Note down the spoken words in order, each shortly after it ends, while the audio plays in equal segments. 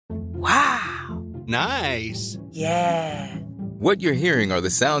Nice. Yeah. What you're hearing are the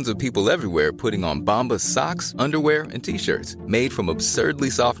sounds of people everywhere putting on Bombas socks, underwear, and T-shirts made from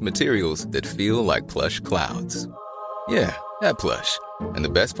absurdly soft materials that feel like plush clouds. Yeah, that plush. And the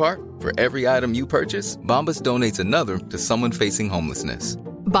best part? For every item you purchase, Bombas donates another to someone facing homelessness.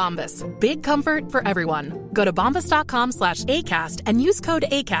 Bombas. Big comfort for everyone. Go to bombas.com/ACAST and use code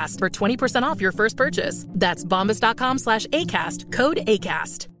ACAST for 20% off your first purchase. That's bombas.com/ACAST. Code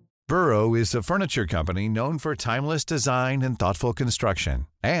ACAST. Burrow is a furniture company known for timeless design and thoughtful construction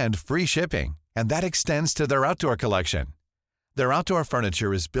and free shipping, and that extends to their outdoor collection. Their outdoor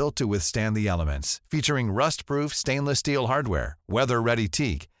furniture is built to withstand the elements, featuring rust-proof stainless steel hardware, weather-ready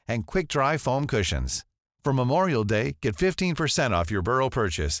teak, and quick-dry foam cushions. For Memorial Day, get 15% off your Burrow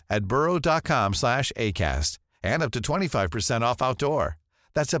purchase at burrow.com/ACAST and up to 25% off outdoor.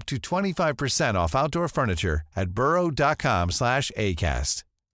 That's up to 25% off outdoor furniture at burrow.com/ACAST.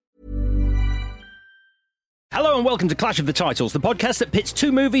 Hello and welcome to Clash of the Titles, the podcast that pits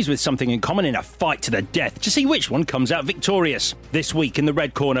two movies with something in common in a fight to the death to see which one comes out victorious. This week in the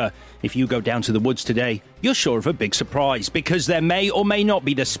red corner, if you go down to the woods today, you're sure of a big surprise, because there may or may not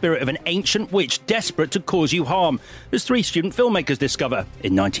be the spirit of an ancient witch desperate to cause you harm, as three student filmmakers discover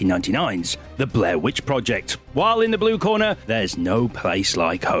in 1999's The Blair Witch Project. While in the blue corner, there's no place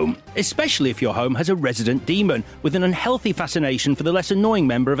like home, especially if your home has a resident demon with an unhealthy fascination for the less annoying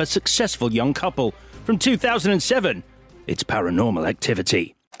member of a successful young couple. From 2007, it's Paranormal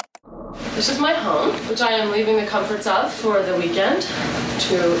Activity. This is my home, which I am leaving the comforts of for the weekend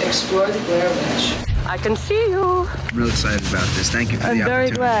to explore the Blair Witch. I can see you. I'm really excited about this. Thank you for the opportunity. I'm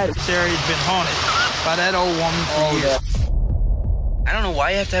very glad. This area's been haunted by that old woman for years. I don't know why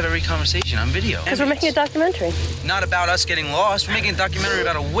you have to have every conversation on video. Because we're making a documentary. Not about us getting lost. We're making a documentary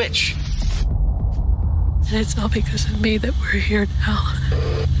about a witch. And it's all because of me that we're here now.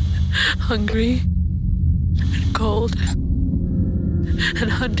 Hungry. And cold and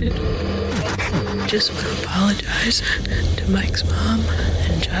hunted. Just want to apologize to Mike's mom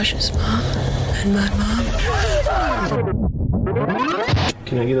and Josh's mom and my mom.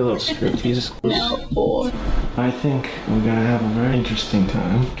 Can I get a little script, Jesus? No, boy. I think we're gonna have a very interesting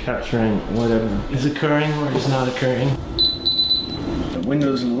time capturing whatever is occurring or is not occurring. The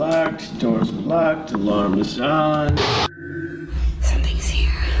windows are locked, doors are locked, alarm is on. Something's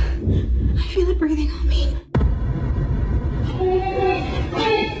here. I feel it breathing on me.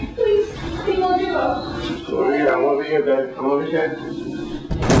 Please, I'm over here, babe. I'm over here.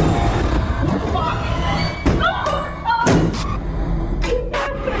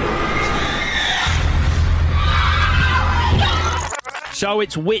 So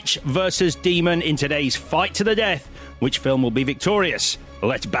it's witch versus demon in today's fight to the death. Which film will be victorious?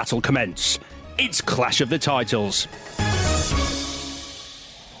 Let battle commence. It's Clash of the Titles.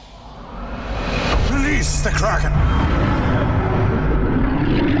 Release the Kraken!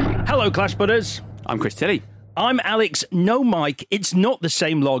 Hello, Clash Budders. I'm Chris Tilley. I'm Alex, no Mike, it's not the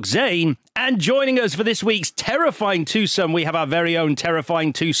same log, Zane. And joining us for this week's terrifying twosome, we have our very own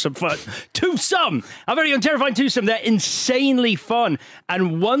terrifying twosome. Our very own terrifying twosome. They're insanely fun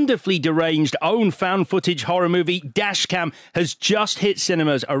and wonderfully deranged own found footage horror movie Dashcam has just hit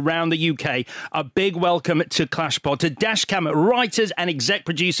cinemas around the UK. A big welcome to ClashPod to Dashcam writers and exec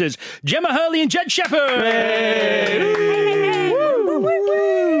producers Gemma Hurley and Jed Shepherd. Hey.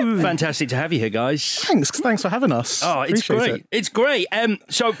 Fantastic to have you here, guys. Thanks for having us. Oh, it's great. It's great.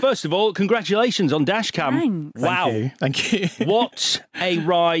 So first of all, congratulations on Dashcam. Thanks. Wow. Thank you. What a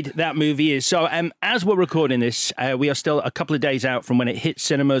ride that movie is. So as we're recording this, we are still a couple of days out from when it hits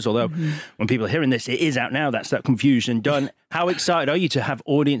cinemas, although when people are hearing this, it is out now. That's that confusion done. How excited are you to have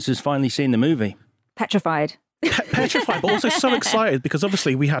audiences finally seeing the movie? Petrified. Petrified, but also so excited because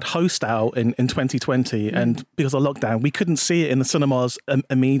obviously we had Host out in 2020 and because of lockdown, we couldn't see it in the cinemas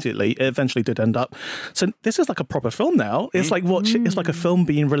immediately. It eventually did end up. So this is like a proper film now. It's like it's like a film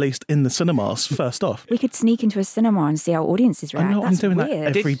being released in the cinemas first off. We could sneak into a cinema and see how audiences react. I know, I'm doing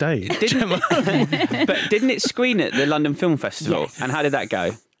weird. that every day. But didn't it screen at the London Film Festival? Yes. And how did that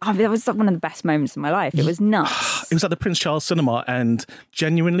go? Oh, that was one of the best moments of my life. It was nuts. It was at the Prince Charles Cinema and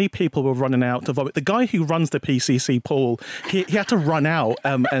genuinely people were running out to vomit. The guy who runs the PCC, Paul, he had to run out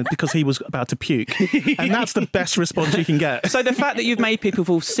and because he was about to puke. And that's the best response you can get. So the fact that you've made people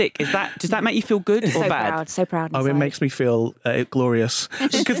feel sick, does that make you feel good or bad? So proud. Oh, it makes me feel glorious.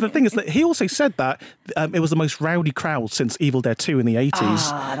 Because the thing is that he also said that it was the most rowdy crowd since Evil Dead 2 in the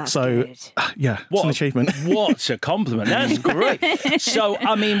 80s. That's so, good. Yeah, it's an achievement. What a compliment. That's great. So,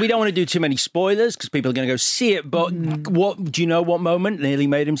 I mean, we don't want to do too many spoilers because people are going to go see it, but do you know what moment nearly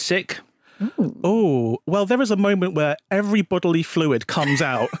made him sick? Oh, well, there is a moment where every bodily fluid comes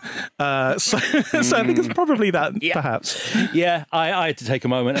out. So I think it's probably that, perhaps. Yeah, I had to take a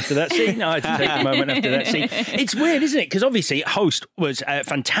moment after that scene. It's weird, isn't it? Because obviously Host was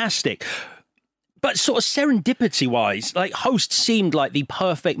fantastic. But sort of serendipity-wise, like Host seemed like the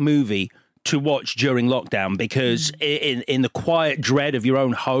perfect movie to watch during lockdown because in the quiet dread of your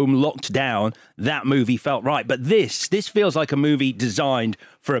own home, locked down, that movie felt right. But this feels like a movie designed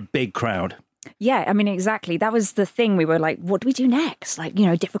for a big crowd. Yeah, I mean, exactly. That was the thing. We were like, what do we do next? Like,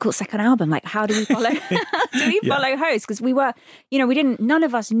 difficult second album. Like, how do we follow follow Host? Because we were, none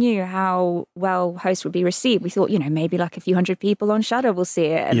of us knew how well Host would be received. We thought, maybe like a few hundred people on Shudder will see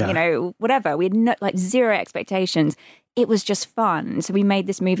it and, whatever. We had zero expectations. It was just fun. So we made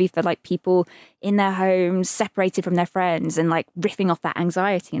this movie for like people in their homes, separated from their friends and like riffing off that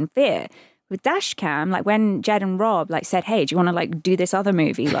anxiety and fear. With Dashcam, like when Jed and Rob said, hey, do you want to like do this other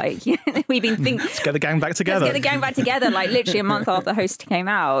movie? Like we've been thinking, let's get the gang back together. Like literally a month after Host came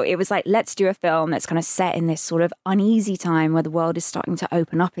out, it was like, let's do a film that's kind of set in this sort of uneasy time where the world is starting to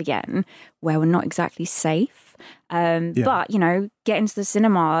open up again, where we're not exactly safe. But, get into the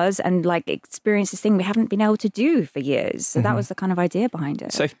cinemas and like experience this thing we haven't been able to do for years. So that was the kind of idea behind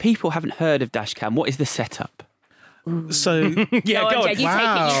it. So if people haven't heard of Dashcam, what is the setup? So yeah, go on. You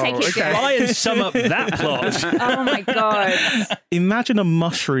take it. Try and sum up that plot. Oh my god! Imagine a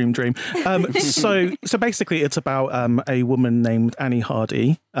mushroom dream. So basically, it's about a woman named Annie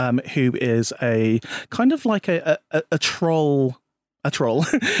Hardy, who is a kind of like a troll. A troll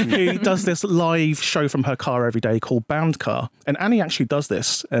who does this live show from her car every day called Bound Car. And Annie actually does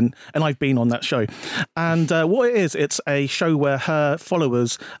this, and I've been on that show. And what it is, it's a show where her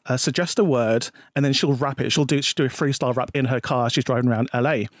followers suggest a word, and then she'll rap it. She'll do a freestyle rap in her car as she's driving around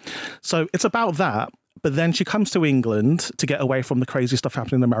LA. So it's about that. But then she comes to England to get away from the crazy stuff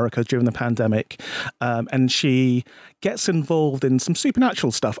happening in America during the pandemic. And she gets involved in some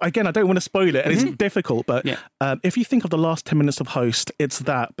supernatural stuff. Again, I don't want to spoil it, and it's difficult. But if you think of the last 10 minutes of Host, it's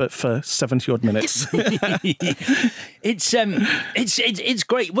that, but for 70 odd minutes. It's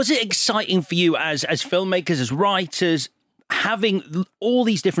great. Was it exciting for you as filmmakers, as writers, having all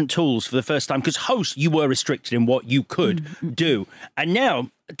these different tools for the first time? Because Host, you were restricted in what you could do. And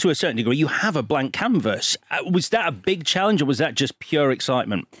now, to a certain degree, you have a blank canvas. Was that a big challenge, or was that just pure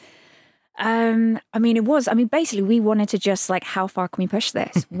excitement? I mean, it was. I mean, basically, we wanted to just like, how far can we push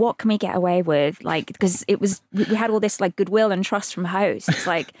this? What can we get away with? Like, because we had all this like goodwill and trust from Host. It's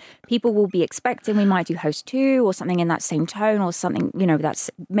like people will be expecting we might do Host 2 or something in that same tone, or something, that's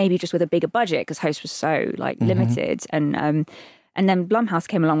maybe just with a bigger budget, because Host was so like limited. And then Blumhouse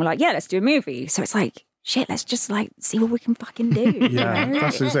came along. We're like, yeah, let's do a movie. So it's like, shit, let's just like see what we can fucking do. Yeah,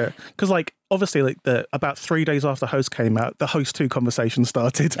 that's it. Because like obviously like about 3 days after Host came out, the Host 2 conversation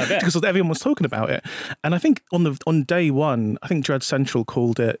started because everyone was talking about it. And I think on day one, I think Dread Central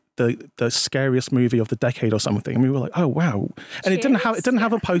called it the scariest movie of the decade or something. And we were like, oh wow. And it didn't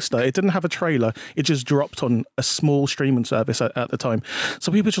have a poster, it didn't have a trailer, it just dropped on a small streaming service at the time.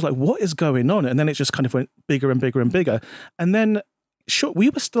 So we were just like, what is going on? And then it just kind of went bigger and bigger and bigger. And then sure, we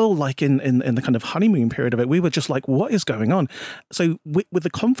were still like in the kind of honeymoon period of it. We were just like, what is going on? So with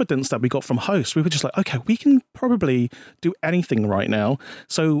the confidence that we got from Host, we were just like, okay, we can probably do anything right now.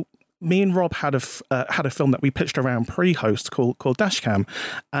 So me and Rob had a film that we pitched around pre-Host called Dashcam,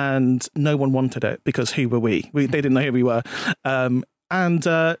 and no one wanted it because who were we? They didn't know who we were.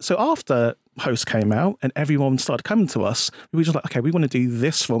 So after Host came out and everyone started coming to us, we were just like, okay, we want to do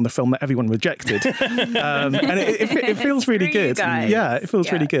this film, the film that everyone rejected. And it feels really good. Yeah, it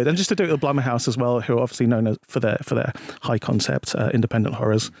feels really good. And just to do it with Blumhouse as well, who are obviously known for their high concept independent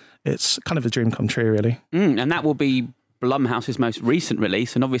horrors, it's kind of a dream come true, really. And that will be Blumhouse's most recent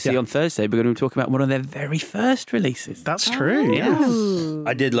release, and obviously on Thursday we're going to be talking about one of their very first releases. That's true. Yeah.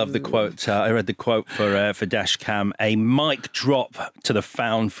 I did love the quote. I read the quote for Dashcam: a mic drop to the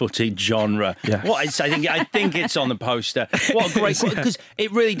found footage genre. Yes. I think it's on the poster. What a great quote, because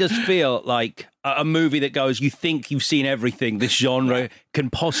it really does feel like a movie that goes, you think you've seen everything this genre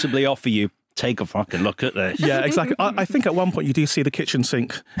can possibly offer you. Take a fucking look at this. Yeah, exactly. I think at one point you do see the kitchen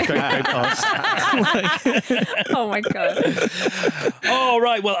sink go past. Oh my God. All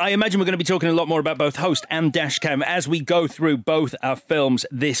right, well, I imagine we're going to be talking a lot more about both Host and Dashcam as we go through both our films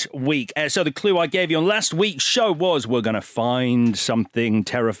this week. So the clue I gave you on last week's show was we're going to find something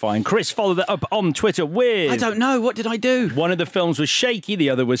terrifying. Chris followed that up on Twitter with... I don't know. What did I do? One of the films was shaky, the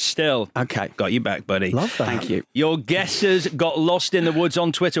other was still. Okay. Got you back, buddy. Love that. Thank you. Your guesses got lost in the woods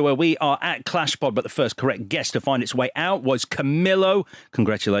on Twitter, where we are at ClashPod, but the first correct guess to find its way out was Camillo.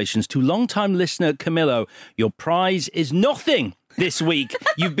 Congratulations to long-time listener Camillo. Your prize is nothing this week.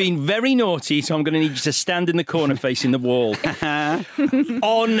 You've been very naughty, so I'm going to need you to stand in the corner facing the wall.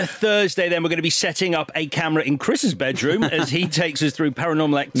 On Thursday, then, we're going to be setting up a camera in Chris's bedroom as he takes us through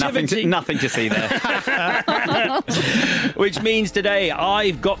Paranormal Activity. Nothing to see there. Which means today,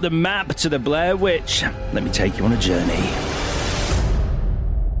 I've got the map to the Blair Witch. Let me take you on a journey.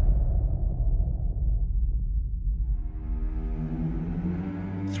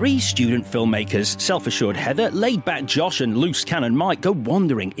 Three student filmmakers, self-assured Heather, laid-back Josh and loose cannon Mike, go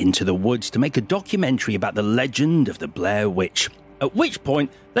wandering into the woods to make a documentary about the legend of the Blair Witch. At which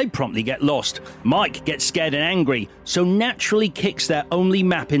point, they promptly get lost. Mike gets scared and angry, so naturally kicks their only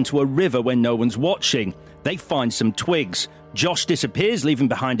map into a river when no one's watching. They find some twigs. Josh disappears, leaving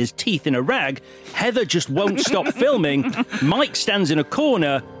behind his teeth in a rag. Heather just won't stop filming. Mike stands in a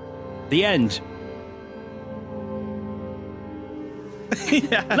corner. The end.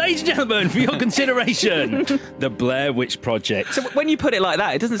 Ladies and gentlemen, for your consideration, the Blair Witch Project. So when you put it like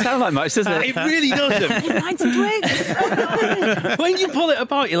that, it doesn't sound like much, does it? It really doesn't. Find some twigs. When you pull it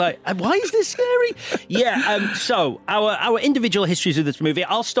apart, you're like, why is this scary? Yeah, so our individual histories of this movie,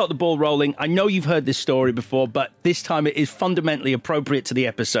 I'll start the ball rolling. I know you've heard this story before, but this time it is fundamentally appropriate to the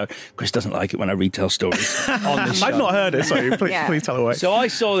episode. Chris doesn't like it when I retell stories on the show. I've not heard it, so please tell away. So I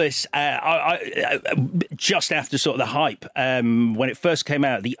saw this just after sort of the hype when it first came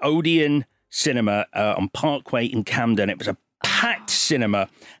out, the Odeon Cinema on Parkway in Camden. It was a packed cinema,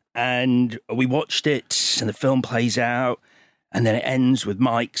 and we watched it, and the film plays out, and then it ends with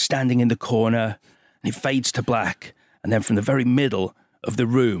Mike standing in the corner, and it fades to black, and then from the very middle of the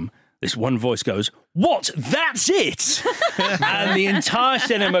room, this one voice goes, "What? That's it!" And the entire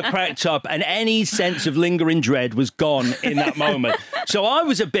cinema cracked up, and any sense of lingering dread was gone in that moment. So I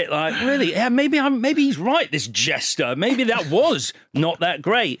was a bit like, really? Yeah, maybe he's right, this jester. Maybe that was not that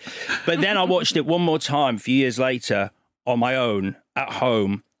great. But then I watched it one more time a few years later on my own at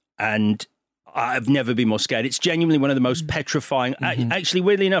home, and I've never been more scared. It's genuinely one of the most petrifying, actually,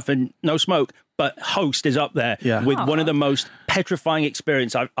 weirdly enough, and no smoke, but Host is up there with one of the most petrifying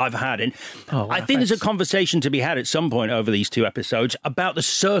experiences I've had. And I think there's a conversation to be had at some point over these two episodes about the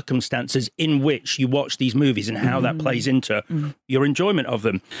circumstances in which you watch these movies and how that plays into your enjoyment of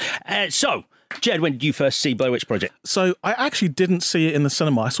them. So, Jed, when did you first see Blair Witch Project? So I actually didn't see it in the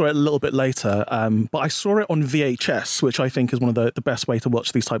cinema. I saw it a little bit later, but I saw it on VHS, which I think is one of the best way to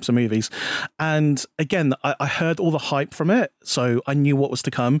watch these types of movies. And again, I heard all the hype from it, so I knew what was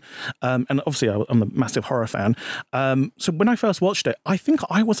to come. And obviously, I'm a massive horror fan. So when I first watched it, I think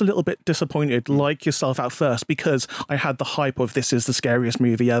I was a little bit disappointed, like yourself at first, because I had the hype of this is the scariest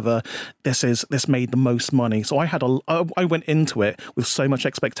movie ever. This made the most money. So I went into it with so much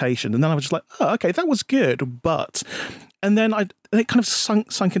expectation, and then I was just like, oh, okay, that was good, but... And then it kind of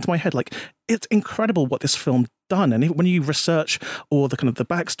sunk into my head, like, it's incredible what this film done. And when you research all the kind of the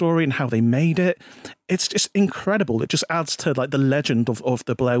backstory and how they made it, it's just incredible. It just adds to like the legend of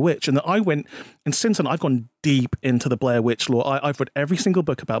the Blair Witch. And I went, and since then I've gone deep into the Blair Witch lore. I've read every single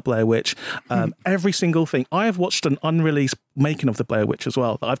book about Blair Witch, every single thing. I have watched an unreleased making of the Blair Witch as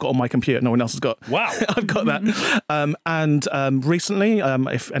well that I've got on my computer. No one else has got. Wow. I've got that. And recently,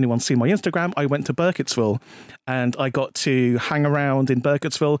 if anyone's seen my Instagram, I went to Burkittsville and I got to hang around in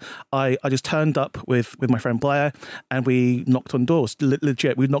Burkittsville. I just turned up with my friend Blair and we knocked on doors.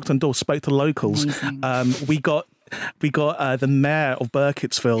 Legit, we knocked on doors, spoke to locals. We got the mayor of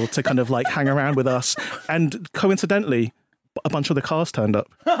Burkittsville to kind of like hang around with us, and coincidentally, a bunch of the cast turned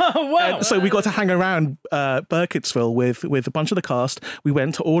up. Wow! So we got to hang around Burkittsville with a bunch of the cast. We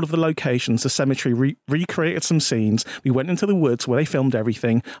went to all of the locations. The cemetery, recreated some scenes. We went into the woods where they filmed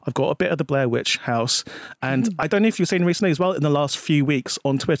everything. I've got a bit of the Blair Witch house, and I don't know if you've seen recently as well. In the last few weeks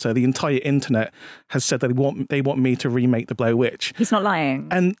on Twitter, the entire internet has said that they want me to remake the Blair Witch. He's not lying.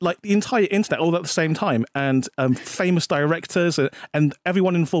 And like the entire internet all at the same time, and famous directors and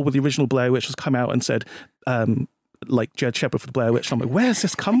everyone involved with the original Blair Witch has come out and said. Like Jed Shepard for the Blair Witch. I'm like, where's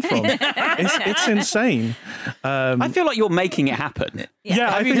this come from? It's insane. I feel like you're making it happen. Yeah,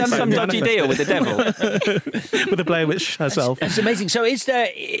 have you done some dodgy deal with the devil? With the Blair Witch herself. It's amazing. So is there,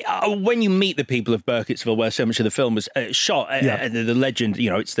 when you meet the people of Burkittsville, where so much of the film was shot, the legend,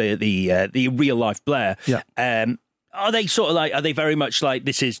 it's the real life Blair. Yeah. Are they sort of like, are they very much like,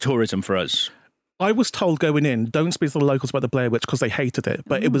 this is tourism for us? I was told going in, don't speak to the locals about the Blair Witch because they hated it.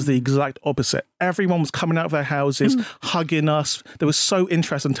 But it was the exact opposite. Everyone was coming out of their houses, hugging us. They were so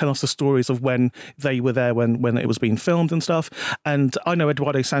interested in telling us the stories of when they were there, when it was being filmed and stuff. And I know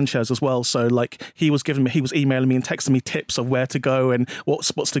Eduardo Sanchez as well. So like he was emailing me and texting me tips of where to go and what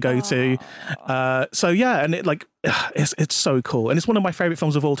spots to go to. So yeah, and it like, it's so cool, and it's one of my favorite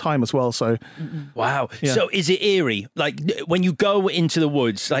films of all time as well. So, wow. Yeah. So, is it eerie? Like when you go into the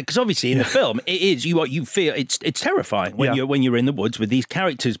woods, like because obviously in the film it is you feel it's terrifying when you're in the woods with these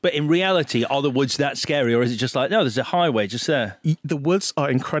characters. But in reality, are the woods that scary, or is it just like no, there's a highway just there? The woods are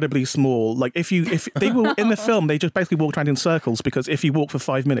incredibly small. Like if they will in the film, they just basically walk around in circles because if you walk for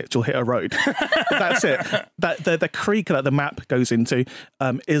 5 minutes, you'll hit a road. That's it. That the creek that the map goes into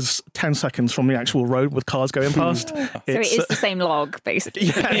is 10 seconds from the actual road with cars going past. So it is the same log, basically.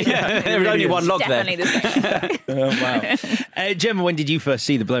 There's only one log Definitely there. The same. Oh, wow. Gemma, when did you first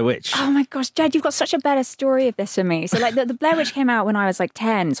see The Blair Witch? Oh my gosh, Jed, you've got such a better story of this than me. So like the Blair Witch came out when I was like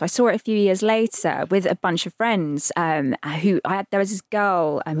 10. So I saw it a few years later with a bunch of friends there was this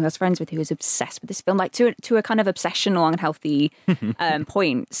girl who I was friends with who was obsessed with this film, like to a kind of obsessional, unhealthy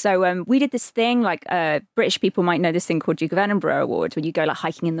point. So we did this thing, like British people might know this thing called Duke of Edinburgh Awards, where you go like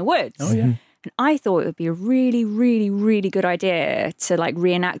hiking in the woods. Oh yeah. And I thought it would be a really, really, really good idea to like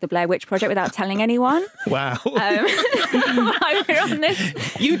reenact the Blair Witch Project without telling anyone. Wow. We're on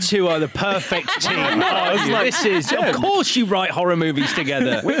this. You two are the perfect team. Of course you write horror movies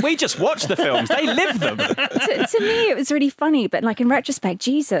together. We just watch the films. They live them. To me, it was really funny, but like in retrospect,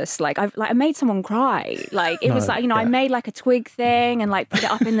 Jesus, like I made someone cry. Like it was like, I made like a twig thing and like put it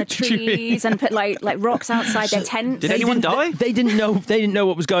up in the trees and put like rocks outside their tents. Did anyone die? They didn't know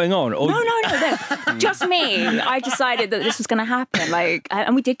what was going on. Or... No, just me. I decided that this was going to happen. Like,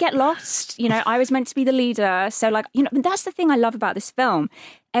 and we did get lost. I was meant to be the leader. So like, that's the thing I love about this film.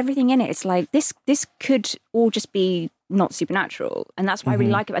 Everything in it, it's like this could all just be not supernatural, and that's why I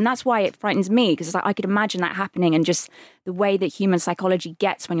really like it, and that's why it frightens me, because it's like I could imagine that happening, and just the way that human psychology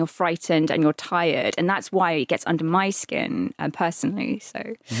gets when you're frightened and you're tired, and that's why it gets under my skin personally. So,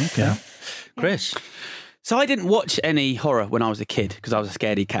 okay, Chris. So I didn't watch any horror when I was a kid because I was a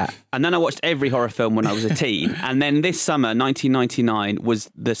scaredy cat. And then I watched every horror film when I was a teen. And then this summer, 1999, was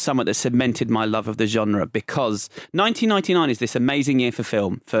the summer that cemented my love of the genre, because 1999 is this amazing year for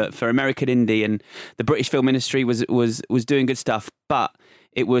film, for American indie, and the British film industry was doing good stuff. But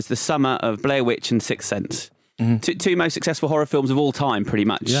it was the summer of Blair Witch and Sixth Sense. Two most successful horror films of all time, pretty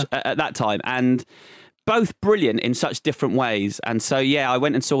much, at that time. And both brilliant in such different ways. And so, I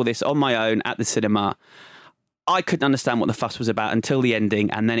went and saw this on my own at the cinema. I couldn't understand what the fuss was about until the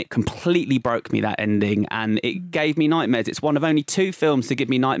ending, and then it completely broke me, that ending, and it gave me nightmares. It's one of only 2 films to give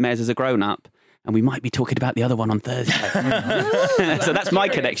me nightmares as a grown-up, and we might be talking about the other one on Thursday. So that's my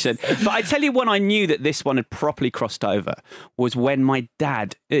connection. But I tell you when I knew that this one had properly crossed over was when my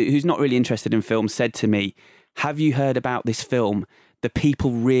dad, who's not really interested in films, said to me, "Have you heard about this film? The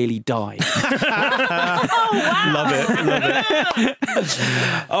people really died." Oh, wow. Love it.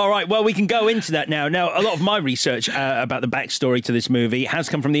 All right, well, we can go into that now. Now, a lot of my research about the backstory to this movie has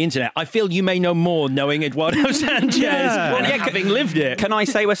come from the internet. I feel you may know more knowing Eduardo Sanchez, having lived it. Can I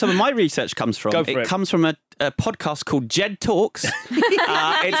say where some of my research comes from? Go for it. It comes from a podcast called Jed Talks.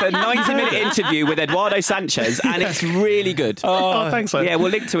 It's a 90-minute interview with Eduardo Sanchez, and it's really good. Oh, thanks, man. Yeah,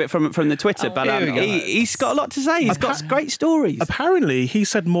 we'll link to it from the Twitter. But he's got a lot to say. He's got great stories. Apparently, he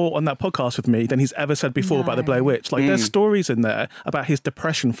said more on that podcast with me than he's ever said before about the Blair Witch. Like, there's stories in there about his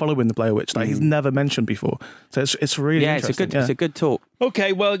depression following the Blair Witch that he's never mentioned before. So it's really interesting. It's a good talk.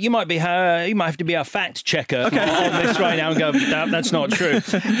 Okay, well, you might have to be our fact checker on this right now and go, that's not true.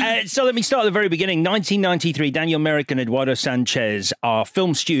 So let me start at the very beginning. 1993, Daniel Merrick and Eduardo Sanchez are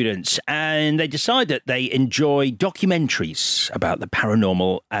film students, and they decide that they enjoy documentaries about the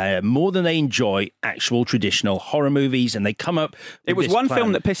paranormal more than they enjoy actual traditional horror movies, and they come up with It was this one plan.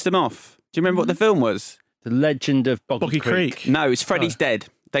 film that pissed them off. Do you remember what the film was? The Legend of Boggy Creek. No, it's Freddy's Dead.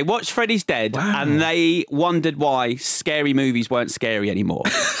 They watched Freddy's Dead and they wondered why scary movies weren't scary anymore.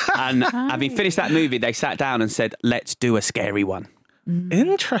 And having finished that movie, they sat down and said, "Let's do a scary one."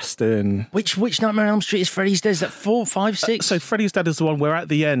 Interesting. Which Nightmare on Elm Street is Freddy's Dead? Is that 4, 5, 6? So Freddy's Dead is the one where at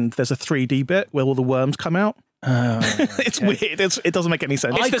the end there's a 3D bit where all the worms come out. It's weird. It doesn't make any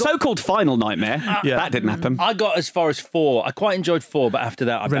sense. It's the so-called final nightmare. That didn't happen. I got as far as 4. I quite enjoyed 4, but after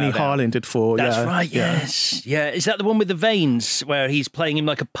that, I Rennie bowed out. Harlin did 4. That's right. Yes. Yeah. Is that the one with the veins where he's playing him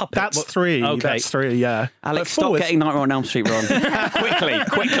like a puppet? That's 3. Okay. That's 3. Yeah. Alex, stop getting Nightmare on Elm Street wrong.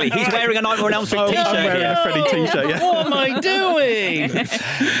 quickly. He's wearing a Nightmare on Elm Street t-shirt. I'm wearing a Freddy t-shirt. Yeah. What am I doing?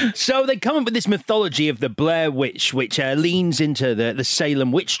 So they come up with this mythology of the Blair Witch, which leans into the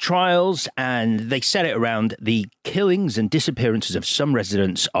Salem witch trials, and they set it around the the killings and disappearances of some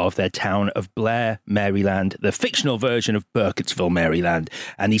residents of their town of Blair, Maryland, the fictional version of Burkittsville, Maryland.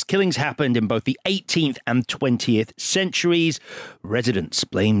 And these killings happened in both the 18th and 20th centuries. Residents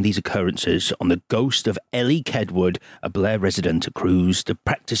blame these occurrences on the ghost of Ellie Kedwood, a Blair resident accused of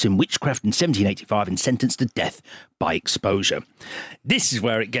practicing witchcraft in 1785 and sentenced to death by exposure. This is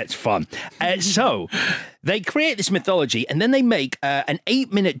where it gets fun. So they create this mythology and then they make an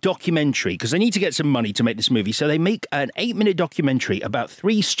 8-minute documentary because they need to get some money to make this movie. So they make an 8-minute documentary about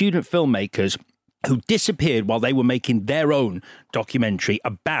 3 student filmmakers who disappeared while they were making their own documentary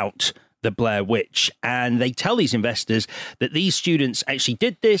about the Blair Witch. And they tell these investors that these students actually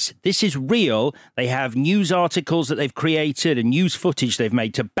did this. This is real. They have news articles that they've created and news footage they've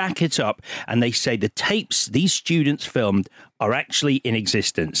made to back it up. And they say the tapes these students filmed are actually in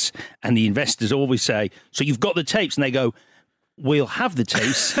existence. And the investors always say, so you've got the tapes? And they go, we'll have the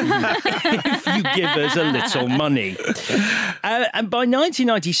tapes if you give us a little money. And by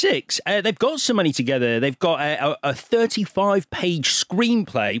 1996, they've got some money together. They've got a 35-page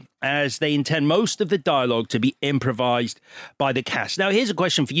screenplay as they intend most of the dialogue to be improvised by the cast. Now, here's a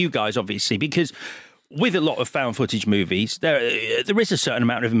question for you guys, obviously, because with a lot of found footage movies, there is a certain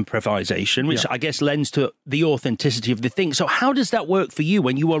amount of improvisation, which I guess lends to the authenticity of the thing. So how does that work for you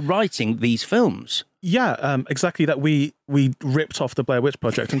when you are writing these films? Yeah, exactly that. We ripped off the Blair Witch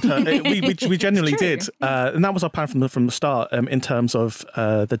Project. We genuinely did. And that was our plan from the start in terms of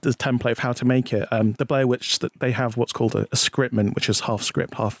the template of how to make it. The Blair Witch, they have what's called a scriptment, which is half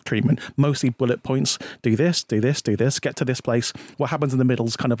script, half treatment. Mostly bullet points. Do this, do this, do this. Get to this place. What happens in the middle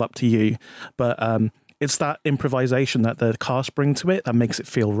is kind of up to you. But it's that improvisation that the cast bring to it that makes it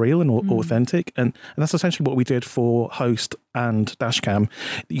feel real and authentic. And that's essentially what we did for Host and Dashcam.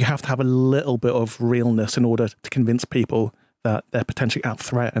 You have to have a little bit of realness in order to convince people that they're potentially at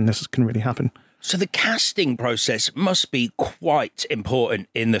threat and this can really happen. So the casting process must be quite important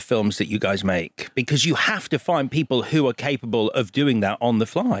in the films that you guys make, because you have to find people who are capable of doing that on the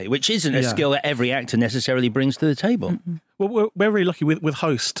fly, which isn't a skill that every actor necessarily brings to the table. Mm-hmm. Well, we're really lucky with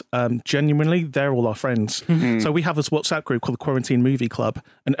Host. Genuinely, they're all our friends. Mm-hmm. So we have this WhatsApp group called the Quarantine Movie Club,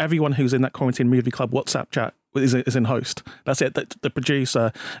 and everyone who's in that Quarantine Movie Club WhatsApp chat is in Host. That's it. The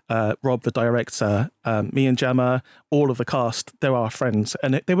producer, Rob, the director, me and Gemma, all of the cast, they're our friends.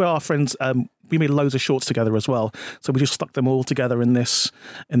 And they were our friends. We made loads of shorts together as well. So we just stuck them all together in this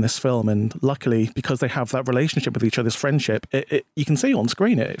film. And luckily, because they have that relationship with each other's friendship, you can see on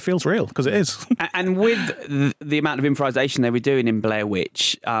screen it feels real, because it is. And with the amount of improvisation they were doing in Blair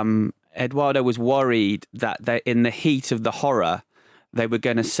Witch, Eduardo was worried that in the heat of the horror, they were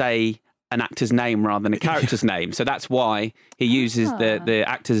going to say an actor's name rather than a character's name. So that's why he uses the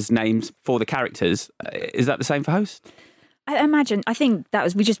actors' names for the characters. Is that the same for Host? I think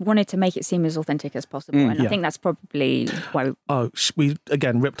we just wanted to make it seem as authentic as possible. And I think that's probably why. We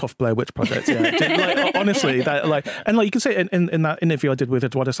again ripped off Blair Witch Project. Yeah. Honestly, you can say in that interview I did with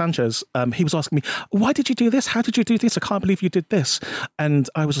Eduardo Sanchez, he was asking me, why did you do this? How did you do this? I can't believe you did this. And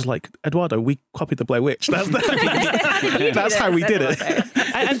I was just like, Eduardo, we copied the Blair Witch. That's how we did it.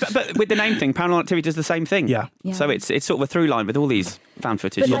 But with the name thing, Paranormal Activity does the same thing. Yeah. So it's sort of a through line with all these found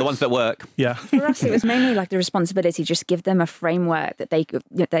footage, or the ones that work. Yeah. For us, it was mainly like the responsibility, just give them a framework that they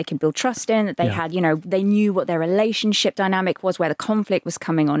can build trust in, that they had, they knew what their relationship dynamic was, where the conflict was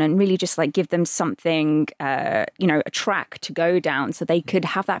coming on, and really just like give them something, a track to go down so they could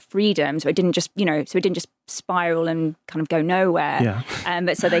have that freedom. So it didn't just, spiral and kind of go nowhere. Yeah.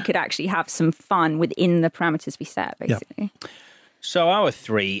 But so they could actually have some fun within the parameters we set, basically. Yeah. So our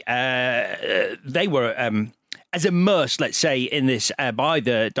 3, they were as immersed, let's say, in this by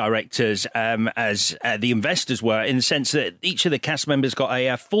the directors as the investors were, in the sense that each of the cast members got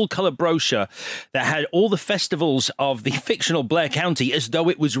a full-colour brochure that had all the festivals of the fictional Blair County as though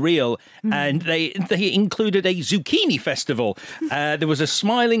it was real. And they included a zucchini festival. There was a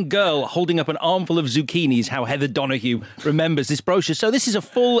smiling girl holding up an armful of zucchinis, how Heather Donahue remembers this brochure. So this is a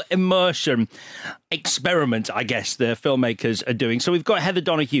full immersion experiment, I guess, the filmmakers are doing. So we've got Heather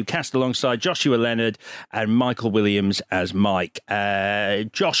Donahue cast alongside Joshua Leonard and Michael Williams as Mike.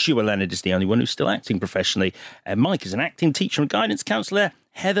 Joshua Leonard is the only one who's still acting professionally. Mike is an acting teacher and guidance counsellor.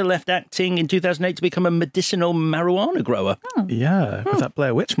 Heather left acting in 2008 to become a medicinal marijuana grower. Yeah, with that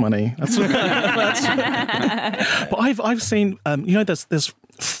Blair Witch money. But I've seen, there's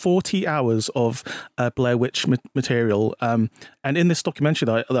 40 hours of Blair Witch material. And in this documentary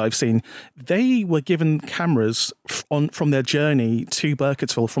that I've seen, they were given cameras from their journey to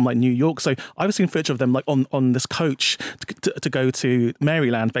Burkittsville from like New York. So I've seen footage of them like on this coach to go to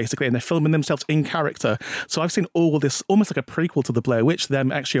Maryland, basically, and they're filming themselves in character. So I've seen all this almost like a prequel to the Blair Witch,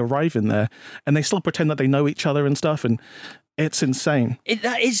 them actually arriving there, and they still pretend that they know each other and stuff. And it's insane.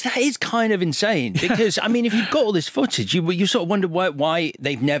 That is kind of insane because, I mean, if you've got all this footage, you sort of wonder why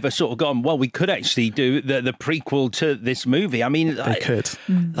they've never sort of gone, well, we could actually do the prequel to this movie. I mean, they could.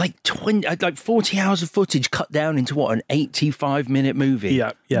 Like 40 hours of footage cut down into what, an 85-minute movie?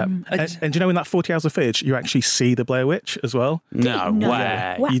 Yeah. And do you know in that 40 hours of footage, you actually see the Blair Witch as well? No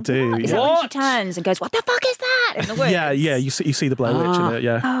way. You do. Is that when she turns and goes, what the fuck is that? In the woods? Yeah, you see the Blair Witch in it,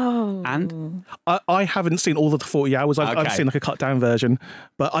 yeah. Oh. And? I haven't seen all of the 40 hours. I've seen like a cut down version,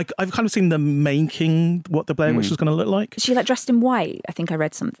 but I've kind of seen them making what the Blair Witch is going to look like. Is she like dressed in white? I think I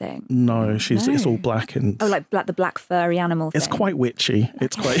read something. No, it's all black and like the black furry animal thing. It's quite witchy.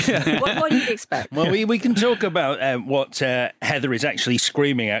 It's quite. What do you expect? Well, we can talk about what Heather is actually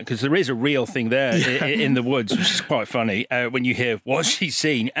screaming at, because there is a real thing there in the woods, which is quite funny when you hear what she's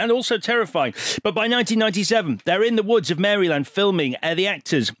seen, and also terrifying. But by 1997, they're in the woods of Maryland filming. The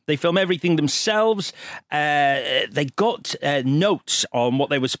actors, they film everything themselves. They got notes on what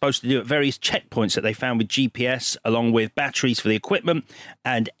they were supposed to do at various checkpoints that they found with GPS, along with batteries for the equipment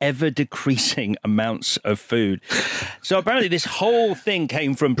and ever-decreasing amounts of food. So apparently this whole thing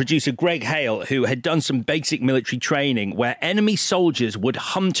came from producer Greg Hale, who had done some basic military training where enemy soldiers would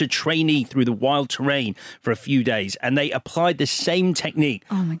hunt a trainee through the wild terrain for a few days, and they applied the same technique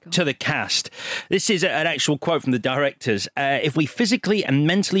to the cast. This is an actual quote from the directors. If we physically and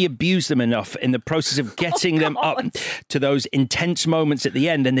mentally abuse them enough in the process of getting them up to those intense moments at the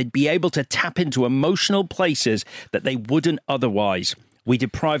end, then they'd be able to tap into emotional places that they wouldn't otherwise. We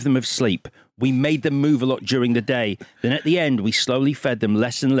deprived them of sleep. We made them move a lot during the day. Then at the end, we slowly fed them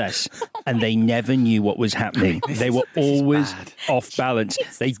less and less, and they never knew what was happening. They were always off balance.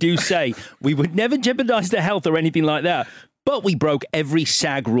 They do say, we would never jeopardize their health or anything like that, but we broke every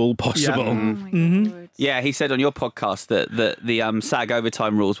SAG rule possible. Oh my God. Yeah, he said on your podcast that the SAG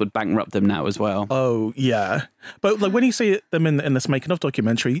overtime rules would bankrupt them now as well. Oh, yeah. But like when you see them in this making of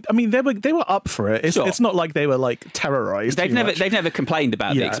documentary, I mean, they were up for it. It's not like they were like terrorized. They've never complained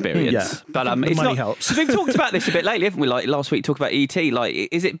about the experience. Yeah. But the it's money not, helps. We've talked about this a bit lately, haven't we? Like last week, talked about E.T. Like,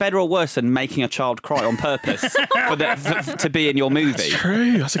 is it better or worse than making a child cry on purpose to be in your movie? That's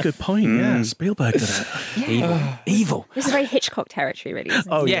true. That's a good point. Yeah, Spielberg did it. Yeah. Evil. This is very Hitchcock territory, really.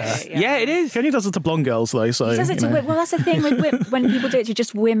 Isn't it? Yes. Yeah, it is. He only does it to blonde girls, though. So He does it to well, that's the thing with when people do it to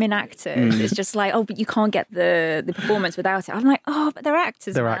just women actors. It's just like, oh, but you can't get the performance without it. I'm like, oh, but they're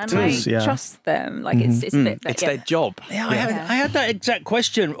actors. They're man. actors, like, trust them. Like it's a bit. It's their job. Yeah, I had that exact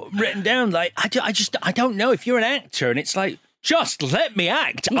question written down. Like, I don't know if you're an actor, and it's like, just let me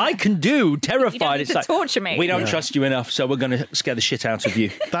act. Yeah. I can do Terrified. You don't need it's to like, torture me. We don't trust you enough, so we're going to scare the shit out of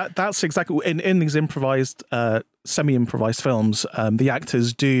you. That's exactly in these improvised, semi-improvised films. The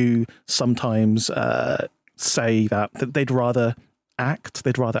actors do sometimes say that they'd rather act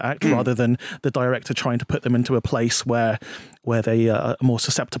rather than the director trying to put them into a place where they are more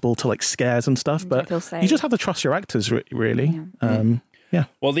susceptible to like scares and stuff. But you just have to trust your actors, really. Yeah.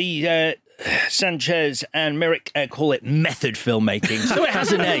 Well, the Sanchez and Merrick call it method filmmaking, so it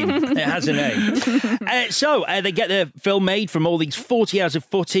has a name. So they get their film made from all these 40 hours of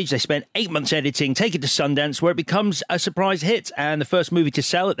footage. They spend 8 months editing, take it to Sundance, where it becomes a surprise hit, and the first movie to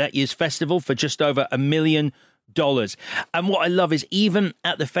sell at that year's festival for just over $1 million. And what I love is even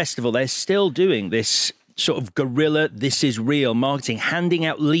at the festival, they're still doing this sort of guerrilla, this is real marketing, handing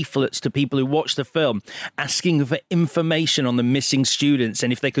out leaflets to people who watch the film, asking for information on the missing students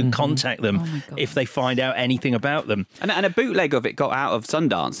and if they could contact them if they find out anything about them. And a bootleg of it got out of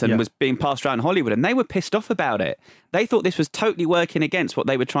Sundance and was being passed around Hollywood, and they were pissed off about it. They thought this was totally working against what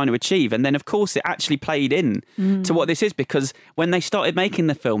they were trying to achieve. And then, of course, it actually played in to what this is, because when they started making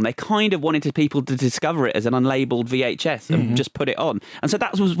the film, they kind of wanted people to discover it as an unlabeled VHS and just put it on. And so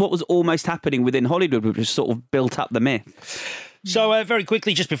that was what was almost happening within Hollywood, which was sort of built up the myth. So very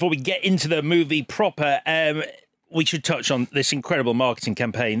quickly, just before we get into the movie proper, we should touch on this incredible marketing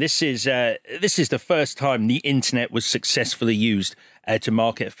campaign. This is the first time the internet was successfully used to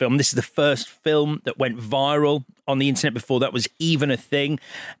market a film. This is the first film that went viral on the internet before that was even a thing.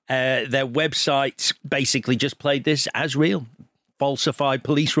 Their website basically just played this as real. Falsified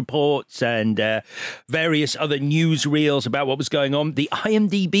police reports and various other newsreels about what was going on. The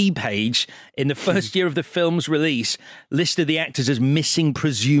IMDb page in the first year of the film's release listed the actors as missing,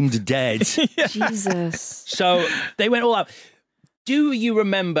 presumed dead. Jesus. So they went all out. Do you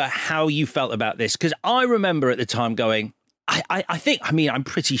remember how you felt about this? Because I remember at the time going, I'm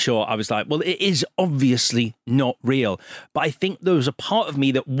pretty sure I was like, well, it is obviously not real. But I think there was a part of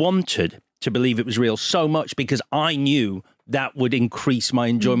me that wanted to believe it was real so much because I knew that would increase my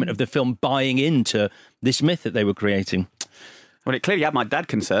enjoyment of the film, buying into this myth that they were creating. Well, it clearly had my dad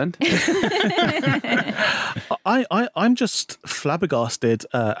concerned. I'm just flabbergasted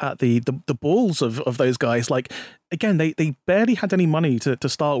at the balls of those guys. Like, again, they barely had any money to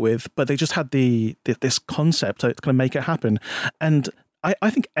start with, but they just had this concept to kind of make it happen. And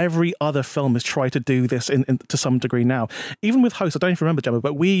I think every other film has tried to do this in to some degree now. Even with Host, I don't even remember, Gemma,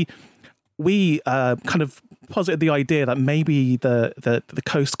 but we kind of posited the idea that maybe the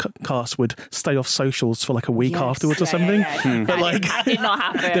Coast cast would stay off socials for like a week afterwards or something. But like, that did not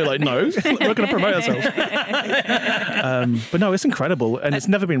happen. They're like, no, we're not going to promote ourselves. But no, it's incredible, and it's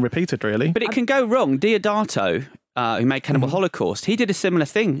never been repeated, really. But it can go wrong. Diodato, who made Cannibal Holocaust, he did a similar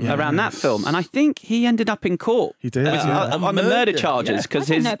thing around that film, and I think he ended up in court. He did on the murder charges because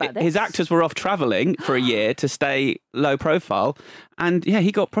his actors were off travelling for a year to stay low profile, and he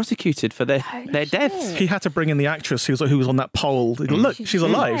got prosecuted for their deaths. He had to bring in the actress who was on that pole. Look, she's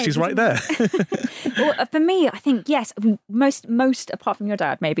alive. She's right there. Well, for me, I think yes. Most apart from your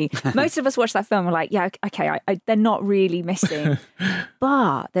dad, maybe most of us watched that film. And were like, yeah, okay, they're not really missing,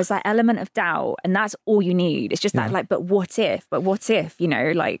 but there's that element of doubt, and that's all you need. It's just that, like, but what if? You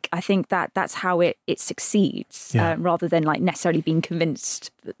know, like, I think that's how it succeeds, rather than like necessarily being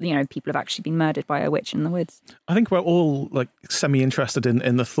convinced. You know, people have actually been murdered by a witch in the woods. I think we're all like semi-interested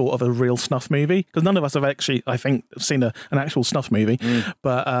in the thought of a real snuff movie, because none of us have actually, I think, seen an actual snuff movie.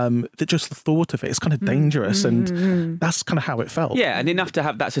 But just the thought of it is kind of dangerous, and that's kind of how it felt. Yeah, and enough to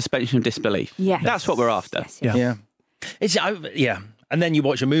have that suspension of disbelief. Yeah, that's what we're after. Yeah. And then you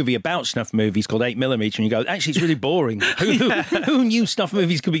watch a movie about snuff movies called 8mm and you go, actually, it's really boring. Who knew snuff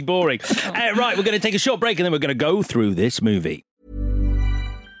movies could be boring? Right, we're going to take a short break and then we're going to go through this movie.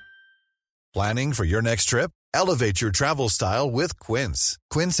 Planning for your next trip? Elevate your travel style with Quince.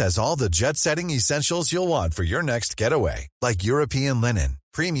 Quince has all the jet-setting essentials you'll want for your next getaway, like European linen,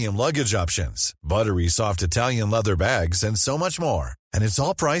 premium luggage options, buttery soft Italian leather bags, and so much more. And it's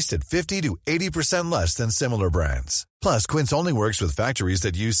all priced at 50 to 80% less than similar brands. Plus, Quince only works with factories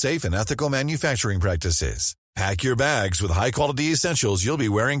that use safe and ethical manufacturing practices. Pack your bags with high-quality essentials you'll be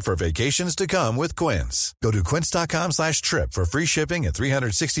wearing for vacations to come with Quince. Go to quince.com/trip for free shipping and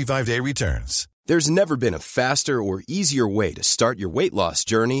 365-day returns. There's never been a faster or easier way to start your weight loss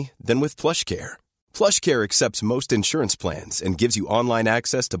journey than with PlushCare. PlushCare accepts most insurance plans and gives you online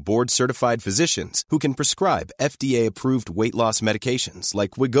access to board-certified physicians who can prescribe FDA-approved weight loss medications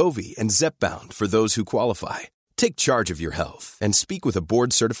like Wegovy and Zepbound for those who qualify. Take charge of your health and speak with a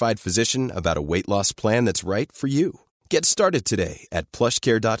board-certified physician about a weight loss plan that's right for you. Get started today at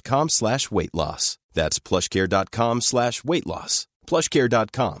plushcare.com/weight loss. That's plushcare.com/weight loss.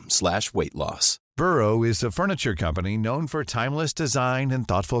 plushcare.com/weight loss. Burrow is a furniture company known for timeless design and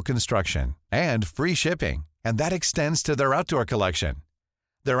thoughtful construction and free shipping, and that extends to their outdoor collection.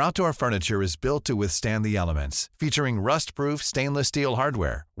 Their outdoor furniture is built to withstand the elements, featuring rust-proof stainless steel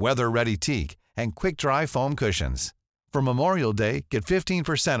hardware, weather-ready teak, and quick-dry foam cushions. For Memorial Day, get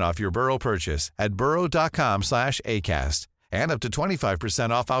 15% off your Burrow purchase at burrow.com/ACAST and up to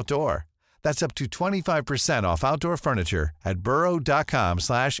 25% off outdoor. That's up to 25% off outdoor furniture at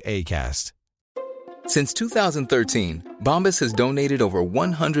burrow.com/ACAST. Since 2013, Bombas has donated over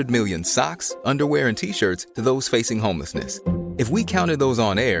 100 million socks, underwear, and T-shirts to those facing homelessness. If we counted those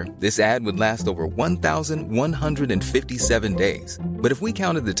on air, this ad would last over 1,157 days. But if we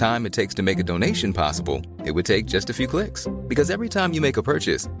counted the time it takes to make a donation possible, it would take just a few clicks. Because every time you make a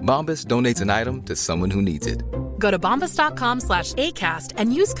purchase, Bombas donates an item to someone who needs it. Go to bombas.com/ACAST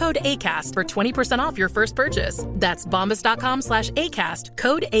and use code ACAST for 20% off your first purchase. That's bombas.com/ACAST,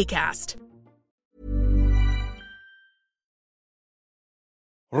 code ACAST.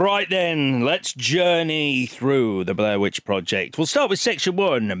 Right then, let's journey through the Blair Witch Project. We'll start with section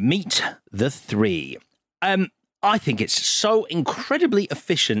 1, Meet the Three. I think it's so incredibly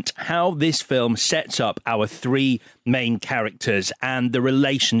efficient how this film sets up our three main characters and the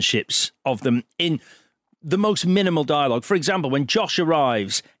relationships of them in the most minimal dialogue. For example, when Josh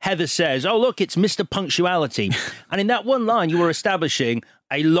arrives, Heather says, "Oh, look, it's Mr. Punctuality." And in that one line, you were establishing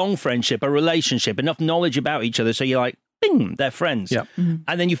a long friendship, a relationship, enough knowledge about each other. So you're like, bing, they're friends. Yep. Mm-hmm.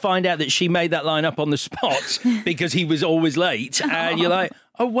 And then you find out that she made that line up on the spot because he was always late. And you're like,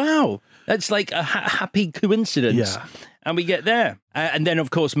 oh, wow, that's like a happy coincidence. Yeah. And we get there. And then,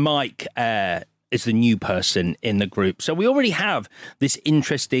 of course, Mike is the new person in the group. So we already have this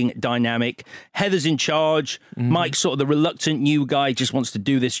interesting dynamic. Heather's in charge. Mike's sort of the reluctant new guy, just wants to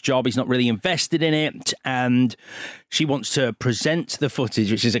do this job. He's not really invested in it. And she wants to present the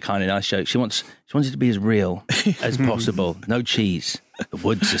footage, which is a kind of nice joke. She wants it to be as real as possible. No cheese. The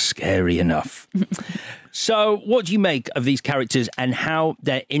woods are scary enough. So what do you make of these characters and how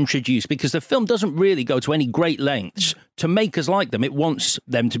they're introduced? Because the film doesn't really go to any great lengths to make us like them. It wants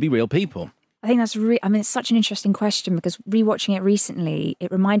them to be real people. I think that's it's such an interesting question, because rewatching it recently,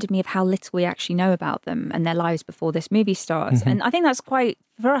 it reminded me of how little we actually know about them and their lives before this movie starts. And I think that's quite,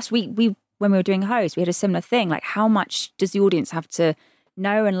 for us, we when we were doing Host, we had a similar thing. Like, how much does the audience have to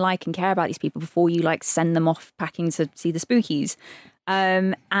know and like and care about these people before you like send them off packing to see the spookies?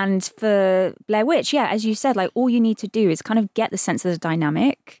 And for Blair Witch, yeah, as you said, like all you need to do is kind of get the sense of the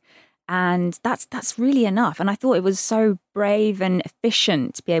dynamic, and that's really enough. And I thought it was so brave and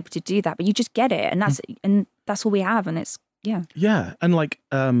efficient to be able to do that, but you just get it, and that's all we have, and it's yeah, and like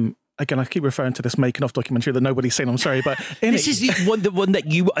again, I keep referring to this making of documentary that nobody's seen. I'm sorry, but this is the one that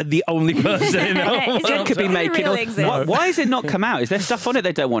you are the only person in. It could be making of. Why has it not come out? Is there stuff on it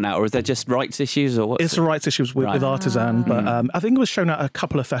they don't want out, or is there just rights issues, or what? It's the rights issues with Artisan, but I think it was shown at a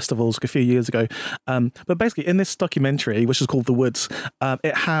couple of festivals a few years ago. But basically, in this documentary, which is called The Woods,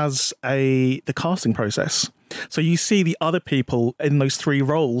 it has the casting process. So you see the other people in those three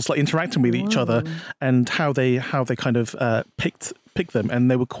roles, like interacting with each other, and how they kind of picked them, and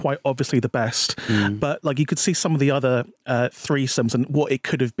they were quite obviously the best. But like you could see some of the other threesomes and what it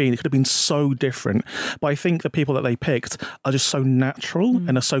could have been. It could have been so different. But I think the people that they picked are just so natural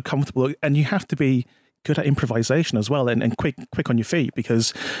and are so comfortable, and you have to be good at improvisation as well, and quick on your feet,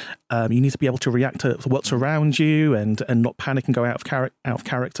 because you need to be able to react to what's around you and not panic and go out of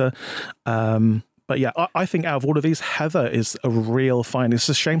character. But yeah, I think out of all of these, Heather is a real find. It's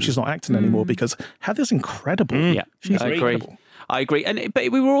a shame she's not acting anymore, because Heather's incredible. Yeah, she's incredible. I agree. But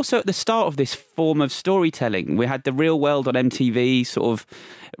we were also at the start of this form of storytelling. We had The Real World on MTV, sort of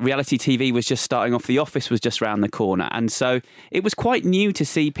reality TV was just starting off. The Office was just around the corner. And so it was quite new to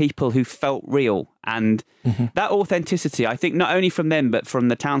see people who felt real. And that authenticity, I think, not only from them, but from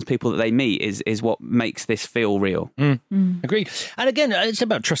the townspeople that they meet is what makes this feel real. Agreed. And again, it's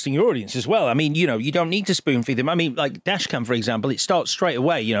about trusting your audience as well. I mean, you don't need to spoon feed them. I mean, like Dashcam, for example, it starts straight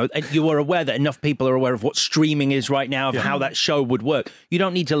away. You are aware that enough people are aware of what streaming is right now, of how that show would work. You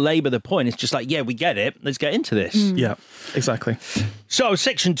don't need to labour the point. It's just like, yeah, we get it. Let's get into this. Yeah, exactly. So,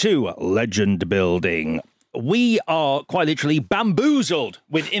 Section 2, legend building. We are quite literally bamboozled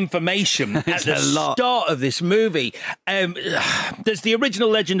with information at the start of this movie. There's the original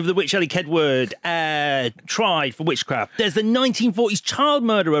legend of the witch Ellie Kedward, tried for witchcraft. There's the 1940s child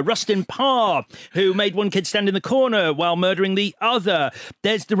murderer Rustin Parr, who made one kid stand in the corner while murdering the other.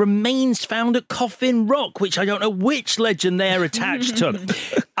 There's the remains found at Coffin Rock, which I don't know which legend they're attached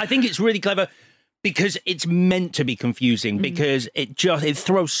to. I think it's really clever, because it's meant to be confusing, because it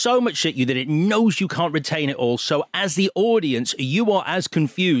throws so much at you that it knows you can't retain it all. So as the audience, you are as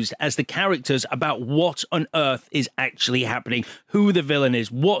confused as the characters about what on earth is actually happening, who the villain is,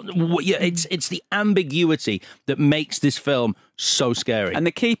 it's the ambiguity that makes this film so scary. And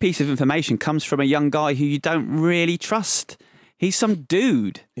the key piece of information comes from a young guy who you don't really trust. He's some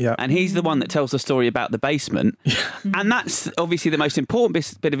dude, and he's the one that tells the story about the basement. And that's obviously the most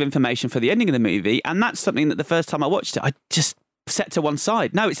important bit of information for the ending of the movie, and that's something that the first time I watched it, I just set to one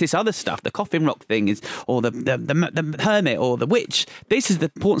side. No, it's this other stuff, the Coffin Rock thing, or the hermit, or the witch. This is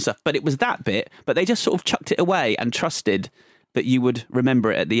the important stuff, but it was that bit, but they just sort of chucked it away and trusted that you would remember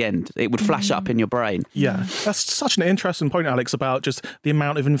it at the end. It would flash up in your brain. Yeah, that's such an interesting point, Alex, about just the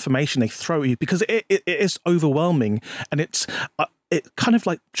amount of information they throw at you, because it is overwhelming, and it kind of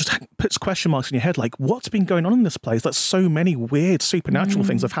like just puts question marks in your head, like, what's been going on in this place? That so many weird supernatural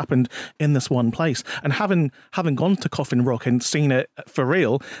things have happened in this one place. And having gone to Coffin Rock and seen it for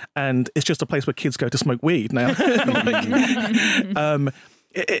real, and it's just a place where kids go to smoke weed now.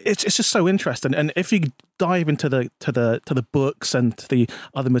 It's just so interesting, and if you dive into the books and the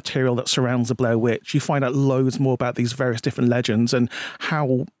other material that surrounds the Blair Witch, you find out loads more about these various different legends and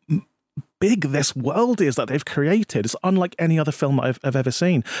how big this world is that they've created. It's unlike any other film that I've ever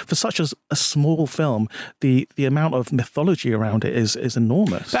seen. For such a small film, the amount of mythology around it is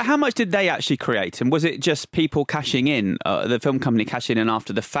enormous. But how much did they actually create? And was it just people cashing in, the film company cashing in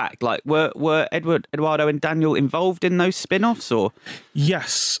after the fact? Like, were Eduardo and Daniel involved in those spin-offs, or?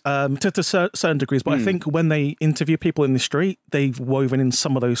 Yes, to certain degrees. But I think when they interview people in the street, they've woven in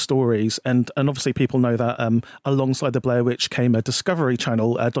some of those stories. And obviously people know that alongside the Blair Witch came a Discovery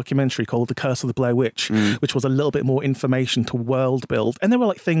Channel documentary called The Curse of the Blair Witch, which was a little bit more information to world build. And there were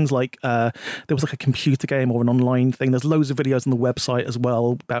like things like there was like a computer game or an online thing. There's loads of videos on the website as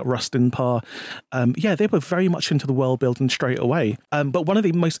well about Rustin Parr. They were very much into the world building straight away. But one of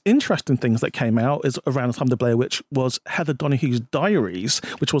the most interesting things that came out is around the time of the Blair Witch was Heather Donahue's diaries,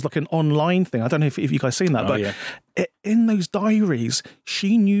 which was like an online thing. I don't know if you guys seen that, in those diaries,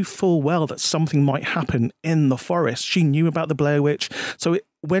 she knew full well that something might happen in the forest. She knew about the Blair Witch. So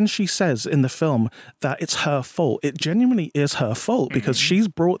when she says in the film that it's her fault, it genuinely is her fault because she's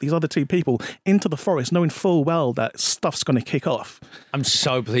brought these other two people into the forest knowing full well that stuff's going to kick off. I'm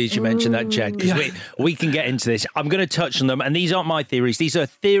so pleased you mentioned that, Jed, because we can get into this. I'm going to touch on them, and these aren't my theories. These are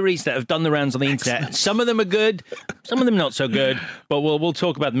theories that have done the rounds on the internet. Some of them are good, some of them not so good, but we'll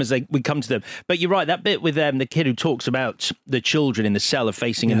talk about them as we come to them. But you're right, that bit with the kid who talks about the children in the cellar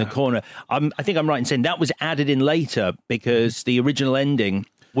facing in the corner, I think I'm right in saying that was added in later because the original ending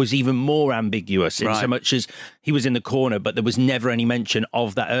was even more ambiguous in so much as he was in the corner, but there was never any mention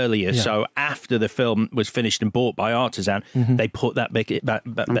of that earlier. Yeah. So after the film was finished and bought by Artisan, they put that bit back.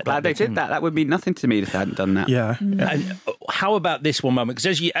 I'm glad they did that. That would be nothing to me if they hadn't done that. Yeah. And how about this one moment?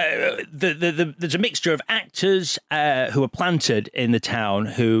 Because there's a mixture of actors who are planted in the town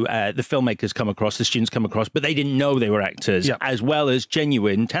who the filmmakers come across, the students come across, but they didn't know they were actors, as well as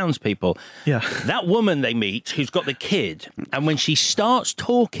genuine townspeople. Yeah. That woman they meet who's got the kid, and when she starts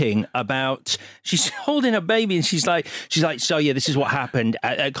talking about, she's holding a baby and she's like, so yeah, this is what happened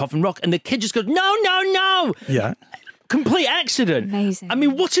at Coffin Rock, and the kid just goes, no. Yeah. Complete accident. Amazing. I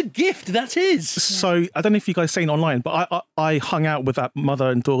mean, what a gift that is. So I don't know if you guys seen online, but I hung out with that mother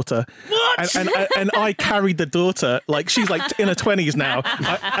and daughter. What? And I carried the daughter, like she's like in her 20s now.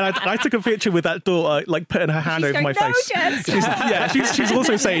 I took a picture with that daughter, like putting her hand over my face. She's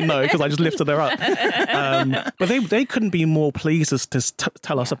also saying no because I just lifted her up. But they couldn't be more pleased as to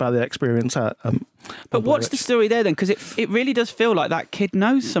tell us about their experience at. But what's the story there then? Because it really does feel like that kid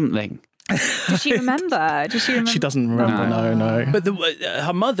knows something. Does she remember? She doesn't remember. No. But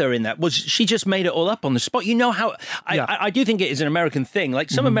her mother in that she just made it all up on the spot. You know how I do think it is an American thing. Like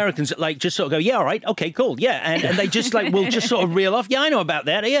some Americans, like just sort of go, yeah, all right, okay, cool, yeah, and they just like will just sort of reel off. Yeah, I know about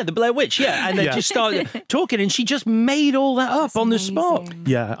that. Yeah, the Blair Witch. Yeah, and they just started talking, and she just made all that up on the spot.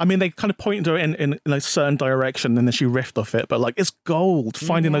 Yeah, I mean they kind of pointed her in a certain direction, and then she riffed off it. But like it's gold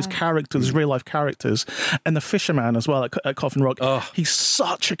finding those characters, real life characters, and the fisherman as well at Coffin Rock. He's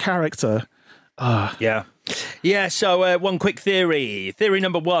such a character. Yeah, so one quick theory. Theory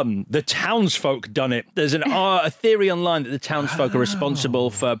number one, the townsfolk done it. There's a theory online that the townsfolk are responsible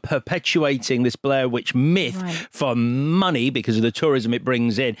for perpetuating this Blair Witch myth for money because of the tourism it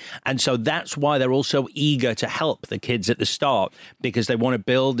brings in. And so that's why they're also eager to help the kids at the start, because they want to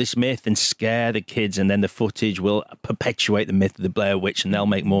build this myth and scare the kids, and then the footage will perpetuate the myth of the Blair Witch and they'll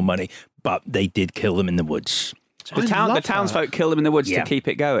make more money. But they did kill them in the woods. The townsfolk kill them in the woods to keep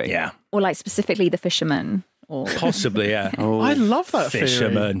it going. Yeah. Or like specifically the fisherman. Or... Possibly, yeah. I love that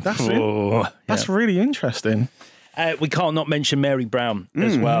fisherman. Theory. That's really interesting. We can't not mention Mary Brown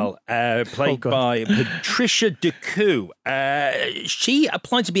as well, played by Patricia DeCoux. She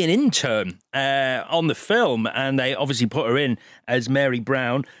applied to be an intern on the film, and they obviously put her in as Mary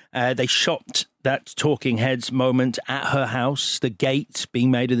Brown. They shot that Talking Heads moment at her house. The gate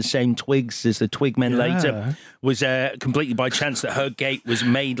being made of the same twigs as the Twigmen later was completely by chance that her gate was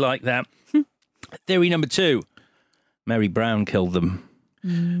made like that. Theory number two, Mary Brown killed them.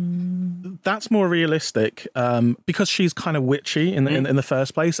 That's more realistic because she's kind of witchy in the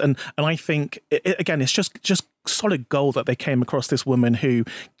first place, and I think again it's just solid gold that they came across this woman who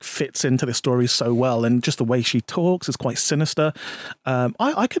fits into the story so well, and just the way she talks is quite sinister.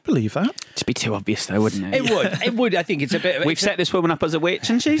 I could believe that. It'd be too obvious though, wouldn't it? It would. I think it's a bit. We've set this woman up as a witch,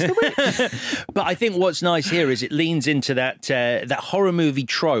 and she's the witch. But I think what's nice here is it leans into that horror movie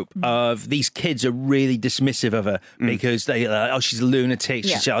trope of these kids are really dismissive of her because they she's a lunatic.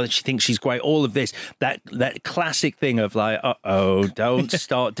 She thinks she's great. All of this, that classic thing of like, don't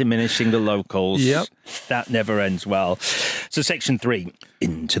start diminishing the locals. Yep. That never ends well. So section 3,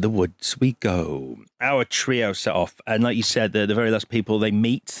 into the woods we go. Our trio set off, and like you said, the very last people they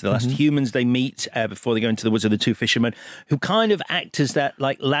meet, the last humans they meet before they go into the woods, are the two fishermen who kind of act as that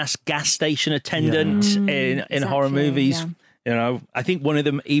like last gas station attendant in horror movies. Yeah. You know, I think one of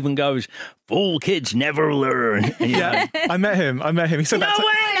them even goes, "Fool kids never learn." And, I met him. He said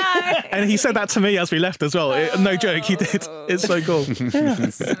that. And he said that to me as we left as well. No joke, he did. It's so cool.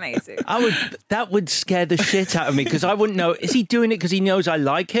 That's amazing. That would scare the shit out of me because I wouldn't know. Is he doing it because he knows I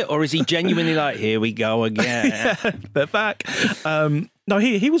like it, or is he genuinely like, here we go again? They're back. No,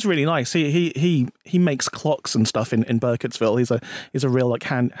 he was really nice. He makes clocks and stuff in Burkittsville. He's a real like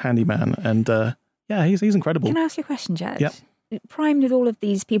handyman, and yeah, he's incredible. Can I ask you a question, Jed? Yeah. Primed with all of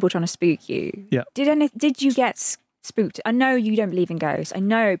these people trying to spook you. Yeah. Did you get spooked? I know you don't believe in ghosts. I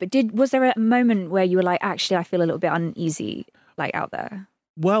know, but was there a moment where you were like, actually, I feel a little bit uneasy, like out there?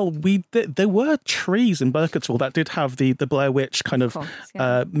 Well, there were trees in Burkittsville that did have the Blair Witch kind of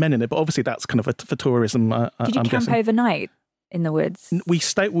men in it, but obviously that's kind of for tourism. Did you camp overnight in the woods? We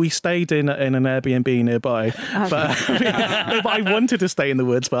stayed in an Airbnb nearby, Okay. but I wanted to stay in the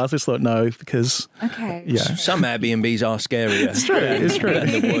woods, but I just thought no because some Airbnbs are scarier. It's true. It's true.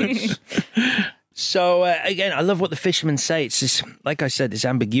 In the woods. So again, I love what the fishermen say. It's this, like I said, this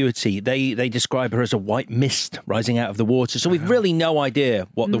ambiguity. They describe her as a white mist rising out of the water. So we've really no idea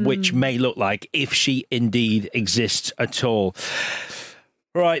what the witch may look like if she indeed exists at all.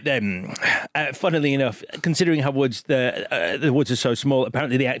 Right then, funnily enough, considering how the woods are so small,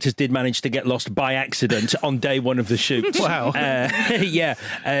 apparently the actors did manage to get lost by accident on day one of the shoot. Wow.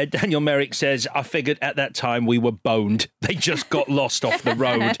 Daniel Merrick says, I figured at that time we were boned. They just got lost off the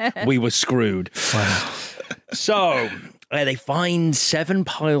road. We were screwed. Wow. So they find 7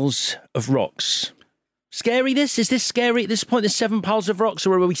 piles of rocks. Scary this? Is this scary at this point, there's 7 piles of rocks,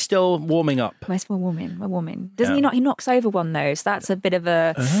 or are we still warming up? We're warming. Doesn't he not? He knocks over one though, so that's a bit of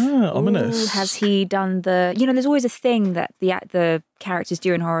a... ominous. Has he done the... there's always a thing that the characters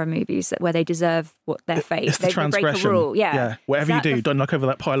do in horror movies where they deserve what their fate. It's the transgression. Break a rule. Yeah. Whatever you do, don't knock over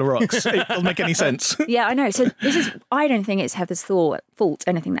that pile of rocks. It doesn't make any sense. Yeah, I know. So I don't think it's Heather's fault,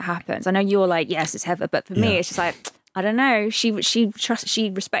 anything that happens. I know you're like, yes, it's Heather, but for me, it's just like... I don't know. She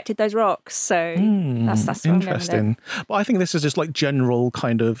respected those rocks, so that's what I'm going interesting. But I think this is just like general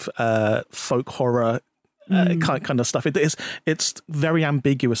kind of folk horror kind of stuff. It's very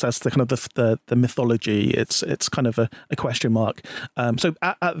ambiguous as to kind of the mythology. It's kind of a question mark. So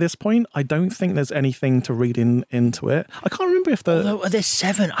at this point, I don't think there's anything to read into it. I can't remember if Although there's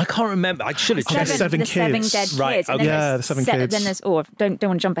 7. I can't remember. I should have checked. There's 7 kids. 7 dead right, kids. Okay. Yeah, the 7 kids. Then there's don't want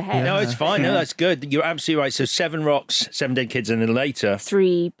to jump ahead. No, it's fine. No, that's good. You're absolutely right. So 7 rocks, 7 dead kids, and then later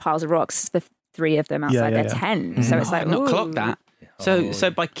 3 piles of rocks for 3 of them outside. They're 10. So it's like I've not clocked that. So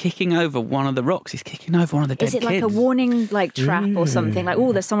by kicking over one of the rocks, he's kicking over one of the dead kids. Is it like a warning trap or something? Like,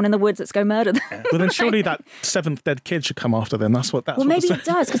 there's someone in the woods, let's go murder them. Well, then surely that 7th dead kid should come after them. That's what maybe it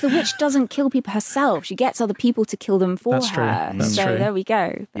does, because the witch doesn't kill people herself. She gets other people to kill them for her. That's true. There we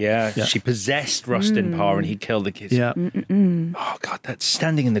go. Yeah, she possessed Rustin Parr and he killed the kids. Yeah. Oh, God, that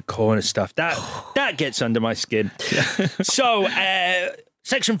standing in the corner stuff, that gets under my skin. So,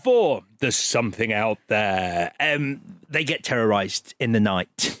 Section 4, there's something out there. They get terrorised in the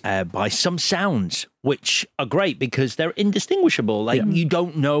night by some sounds, which are great because they're indistinguishable. You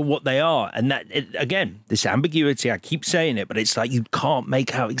don't know what they are. And again, this ambiguity, I keep saying it, but it's like you can't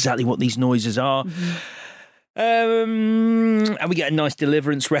make out exactly what these noises are. And we get a nice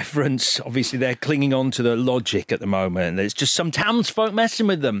Deliverance reference. Obviously, they're clinging on to the logic at the moment. There's just some townsfolk messing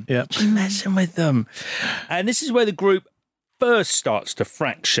with them. Yeah. Just messing with them. And this is where the group first starts to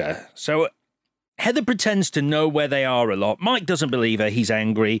fracture. So Heather pretends to know where they are a lot. Mike doesn't believe her. He's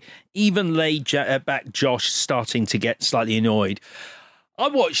angry. Even laid back Josh, starting to get slightly annoyed. I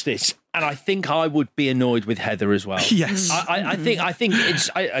watched this and I think I would be annoyed with Heather as well. Yes. I think it's,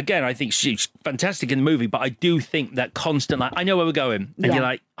 I think she's fantastic in the movie, but I do think that constant, I know where we're going. And you're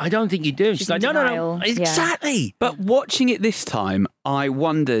like, I don't think you do. And she's like, no. Exactly. But watching it this time, I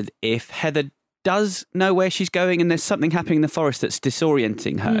wondered if Heather does know where she's going and there's something happening in the forest that's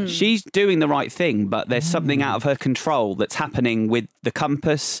disorienting her. She's doing the right thing, but there's something out of her control that's happening with the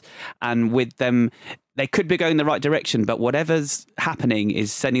compass and with them. They could be going the right direction, but whatever's happening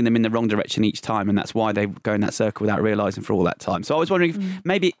is sending them in the wrong direction each time, and that's why they go in that circle without realising for all that time. So I was wondering if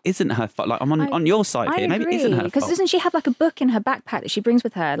maybe it isn't her fault. Like, I'm on your side here. Maybe it isn't her fault. Because doesn't she have like a book in her backpack that she brings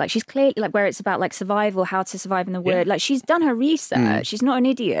with her? Like, she's clearly like where it's about like survival, how to survive in the wood. Like, she's done her research. She's not an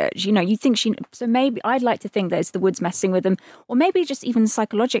idiot. You think she. So maybe I'd like to think that it's the woods messing with them, or maybe just even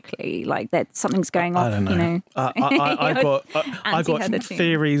psychologically, like that something's going on. I don't know. I've got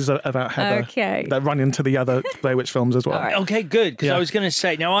theories about Heather that run into the other Blair Witch films as well. Right. Okay, good. Because I was going to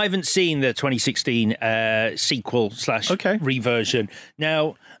say, now I haven't seen the 2016 sequel / reversion.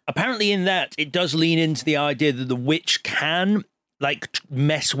 Now, apparently in that, it does lean into the idea that the witch can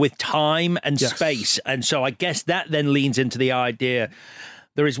mess with time and space. And so I guess that then leans into the idea.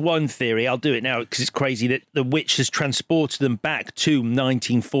 There is one theory, I'll do it now because it's crazy, that the witch has transported them back to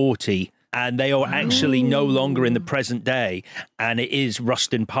 1940 and they are actually no longer in the present day. And it is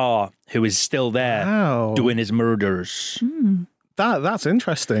Rustin Parr who is still there doing his murders. That's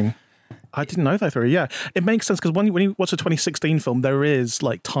interesting. I didn't know that theory. Yeah, it makes sense because when you watch the 2016 film, there is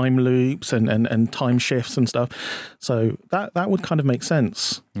like time loops and time shifts and stuff. So that would kind of make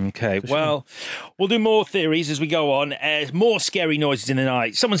sense. Okay, well, we'll do more theories as we go on. More scary noises in the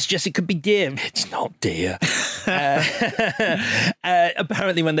night. Someone suggests it could be deer. It's not deer.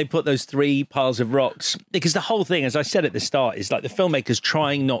 Apparently, when they put those 3 piles of rocks, because the whole thing, as I said at the start, is like the filmmakers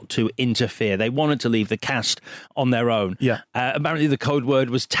trying not to interfere. They wanted to leave the cast on their own. Yeah. Apparently, the code word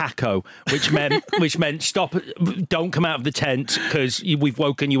was taco, which meant stop, don't come out of the tent because we've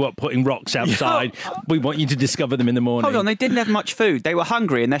woken you up putting rocks outside. We want you to discover them in the morning. Hold on, they didn't have much food. They were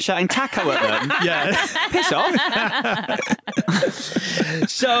hungry and they're shouting taco at them. Yeah. Piss off.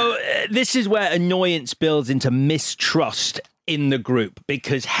 So this is where annoyance builds into mistrust in the group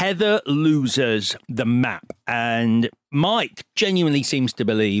because Heather loses the map and Mike genuinely seems to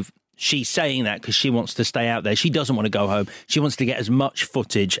believe she's saying that because she wants to stay out there. She doesn't want to go home. She wants to get as much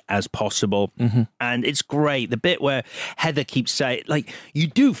footage as possible. Mm-hmm. And it's great. The bit where Heather keeps saying, like, you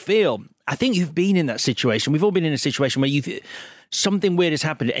do feel, I think you've been in that situation. We've all been in a situation where something weird has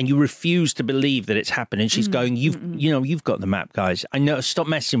happened and you refuse to believe that it's happened. And she's going, you've got the map, guys. I know, stop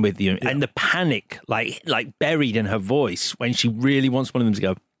messing with you. Yeah. And the panic, like buried in her voice when she really wants one of them to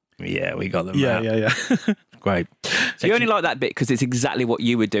go, yeah, we got the map. Yeah. Great. You only like that bit because it's exactly what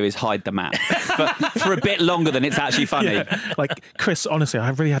you would do is hide the map for a bit longer than it's actually funny. Yeah. Like, Chris, honestly,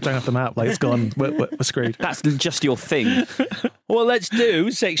 I really don't have the map. Like, it's gone. We're screwed. That's just your thing. Well, let's do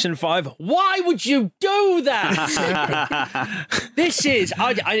section 5. Why would you do that? This is,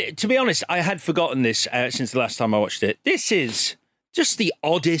 to be honest, I had forgotten this since the last time I watched it. This is just the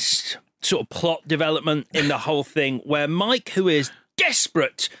oddest sort of plot development in the whole thing where Mike, who is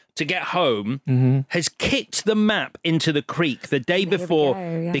desperate to get home, has kicked the map into the creek the day before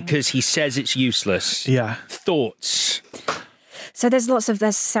because he says it's useless. Yeah. Thoughts? So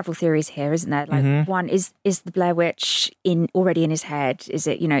there's several theories here, isn't there? Like one is the Blair Witch already in his head? Is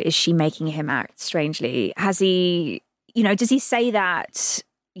it, is she making him act strangely? Has he, does he say that,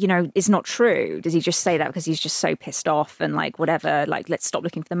 is not true? Does he just say that because he's just so pissed off and like, whatever, like, let's stop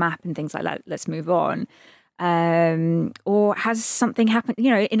looking for the map and things like that. Let's move on. Or has something happened,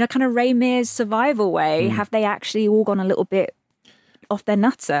 in a kind of Ray Mears survival way? Have they actually all gone a little bit off their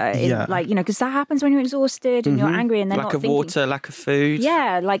nutter? Because that happens when you're exhausted and you're angry and they're lack not of thinking. water, lack of food.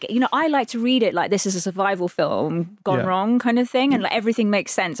 Yeah, I like to read it like this is a survival film gone wrong kind of thing, and like everything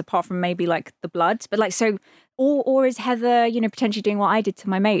makes sense apart from maybe like the blood. But like so. Or is Heather, potentially doing what I did to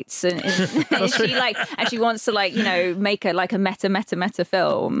my mates, and she wants to make a meta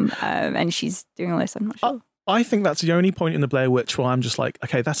film, and she's doing all this. I'm not sure. I think that's the only point in the Blair Witch where I'm just like,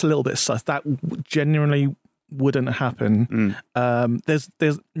 okay, that's a little bit sus. That genuinely wouldn't happen.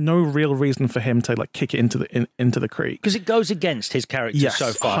 There's no real reason for him to like kick it into the creek because it goes against his character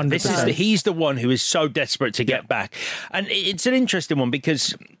so far. 100%. He's the one who is so desperate to get back, and it's an interesting one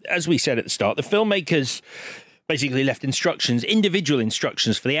because, as we said at the start, the filmmakers basically left individual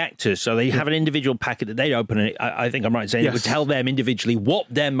instructions for the actors. So they have an individual packet that they'd open, and I think I'm right in saying it would tell them individually what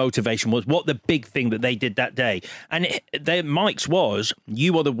their motivation was, what the big thing that they did that day. And Mike's was,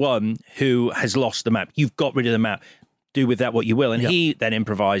 you are the one who has lost the map. You've got rid of the map. Do with that what you will. And he then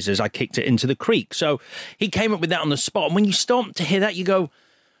improvises, I kicked it into the creek. So he came up with that on the spot. And when you start to hear that, you go,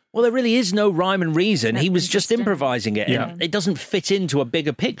 well, there really is no rhyme and reason. He was just improvising it. Yeah. And it doesn't fit into a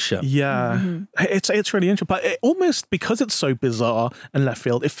bigger picture. Yeah. It's really interesting. But it almost, because it's so bizarre and left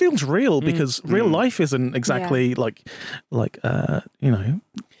field, it feels real because real life isn't exactly like A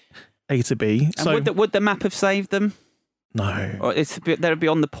to B. So would the map have saved them? No. Or they're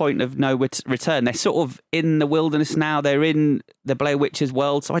beyond the point of no return. They're sort of in the wilderness now. They're in the Blair Witch's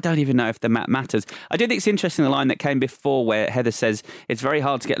world, so I don't even know if the map matters. I do think it's interesting, the line that came before where Heather says, it's very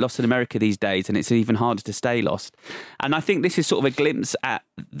hard to get lost in America these days, and it's even harder to stay lost. And I think this is sort of a glimpse at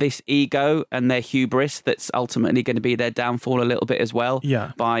this ego and their hubris that's ultimately going to be their downfall a little bit as well,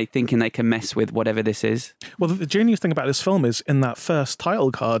 by thinking they can mess with whatever this is. Well, the genius thing about this film is in that first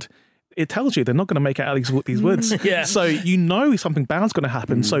title card, it tells you they're not going to make it out of these woods. So something bad's going to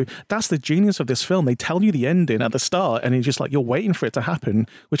happen. So that's the genius of this film. They tell you the ending at the start and you're just like, you're waiting for it to happen,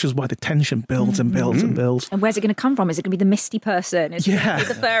 which is why the tension builds and builds and builds. And where's it going to come from? Is it going to be the misty person? Is it going to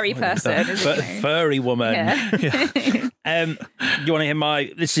be the furry person? Furry woman. Yeah. You want to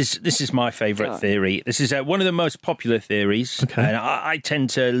hear this is my favourite theory. This is one of the most popular theories. Okay. And I tend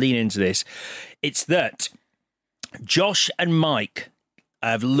to lean into this. It's that Josh and Mike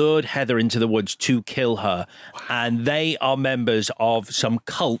have lured Heather into the woods to kill her, and they are members of some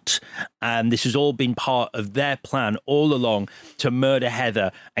cult, and this has all been part of their plan all along to murder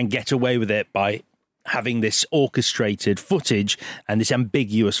Heather and get away with it by having this orchestrated footage and this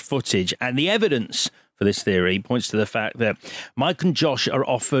ambiguous footage. And the evidence for this theory points to the fact that Mike and Josh are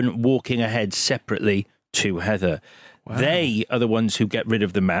often walking ahead separately to Heather. Wow. They are the ones who get rid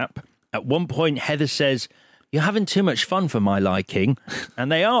of the map. At one point, Heather says, "You're having too much fun for my liking."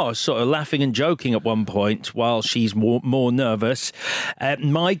 And they are sort of laughing and joking at one point while she's more nervous.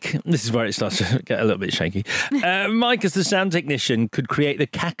 Mike, this is where it starts to get a little bit shaky. Mike, as the sound technician, could create the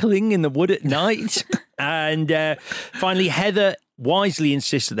cackling in the wood at night. And finally, Heather wisely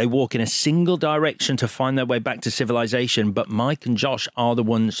insists that they walk in a single direction to find their way back to civilization. But Mike and Josh are the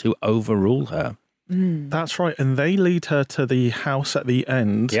ones who overrule her. That's right. And they lead her to the house at the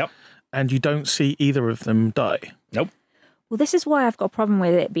end. Yep. And you don't see either of them die. Nope. Well, this is why I've got a problem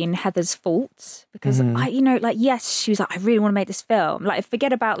with it being Heather's fault. Because, yes, she was like, I really want to make this film. Like,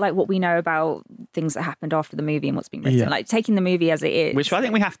 forget about, like, what we know about things that happened after the movie and what's been written. Yeah. Like, taking the movie as it is. Which I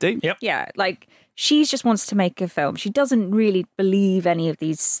think we have to. Yep. Yeah, like, she just wants to make a film. She doesn't really believe any of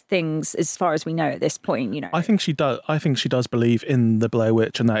these things as far as we know at this point, I think she does. I think she does believe in the Blair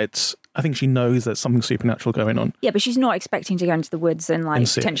Witch and that I think she knows there's something supernatural going on. Yeah, but she's not expecting to go into the woods and like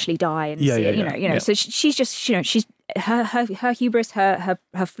potentially die and see it, you know. So she's just, she's her hubris, her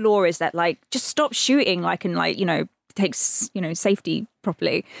flaw is that like just stop shooting, like, and like, takes safety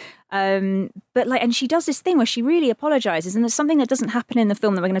properly. But like, and she does this thing where she really apologizes, and there's something that doesn't happen in the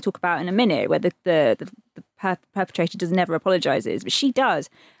film that we're going to talk about in a minute, where the perpetrator never apologizes, but she does.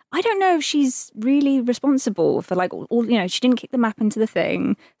 I don't know if she's really responsible for like all. She didn't kick the map into the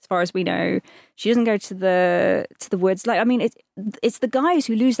thing, as far as we know. She doesn't go to the woods. Like, I mean, it's the guys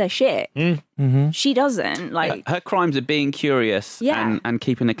who lose their shit. Mm-hmm. She doesn't. Like, her crimes are being curious and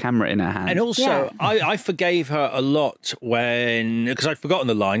keeping a camera in her hand. And also, I forgave her a lot because I'd forgotten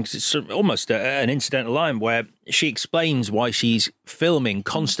the line, because it's almost an incidental line where she explains why she's filming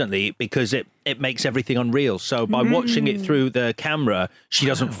constantly, because it makes everything unreal. So by watching it through the camera, she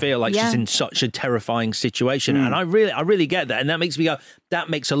doesn't feel like she's in such a terrifying situation. And I really get that. And that makes me go, that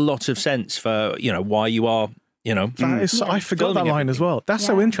makes a lot of sense for, why you are, That is, I forgot that line as well. That's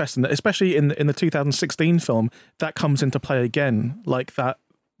so interesting, especially in the 2016 film, that comes into play again, like that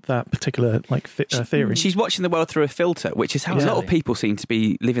particular theory. She's watching the world through a filter, which is how a lot of people seem to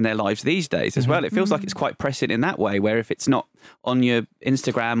be living their lives these days as well. It feels like it's quite prescient in that way, where if it's not on your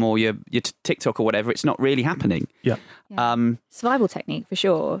Instagram or your TikTok or whatever, it's not really happening. Yeah. Survival technique for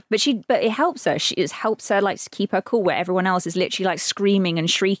sure, but it helps her. It helps her like keep her cool, where everyone else is literally like screaming and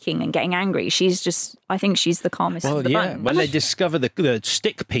shrieking and getting angry. I think she's the calmest of the bunch. When they discover the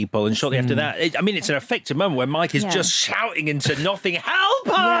stick people, and shortly after that, it's an effective moment where Mike is just shouting into nothing, "Help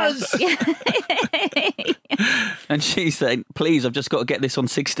us!" And she's saying, "Please, I've just got to get this on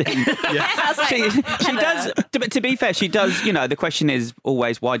 16." She does. To be fair, she does. The question is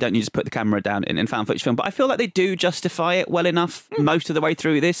always, why don't you just put the camera down in found footage film? But I feel like they do justify it well enough most of the way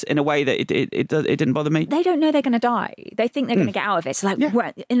through this in a way that it didn't bother me. They don't know they're going to die. They think they're going to get out of it. So like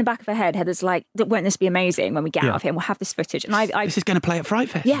in the back of her head, Heather's like, "Won't this be amazing when we get out of here and we'll have this footage?" And this is going to play at Fright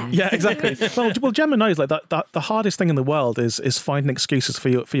Fest. Yeah, exactly. well, Gemma knows like that. The hardest thing in the world is finding excuses for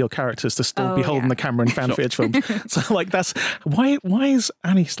your characters to still be holding the camera in found footage films. So like that's why is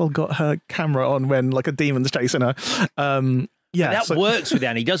Annie still got her camera on when like a demon's chasing her? That works with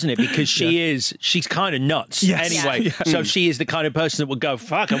Annie, doesn't it? Because she's kind of nuts anyway. Yeah. So she is the kind of person that would go,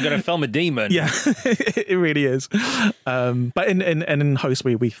 "Fuck, I'm going to film a demon." Yeah, it really is. But in Host,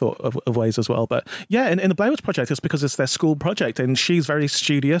 we thought of ways as well. But yeah, in the Blair Witch Project, it's because it's their school project, and she's very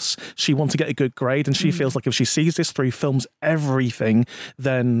studious. She wants to get a good grade, and she feels like if she sees this through, films everything,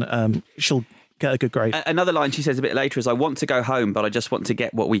 then she'll get a good grade. Another line she says a bit later is, "I want to go home, but I just want to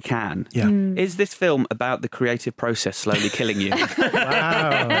get what we can." Yeah. Is this film about the creative process slowly killing you?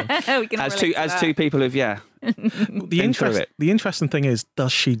 Wow. as two people who've the interesting thing is,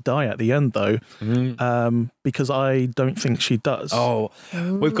 does she die at the end though? Because I don't think she does.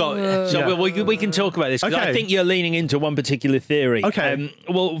 We've got we can talk about this, because I think you're leaning into one particular theory. Okay.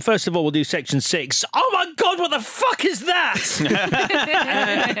 Well, first of all, we'll do section 6. Oh my god, what the fuck is that?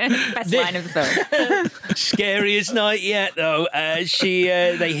 Best line of the film. Scariest night yet though.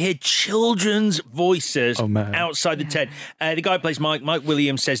 They hear children's voices outside the tent. The guy who plays Mike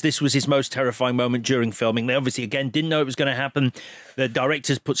Williams, says this was his most terrifying moment during filming. They obviously, again, didn't know it was going to happen. The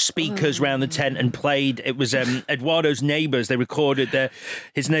directors put speakers around the tent and played. It was Eduardo's neighbours. They recorded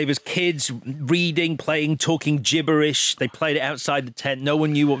his neighbours' kids reading, playing, talking gibberish. They played it outside the tent. No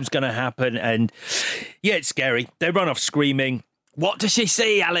one knew what was going to happen. And yeah, it's scary. They run off screaming. What does she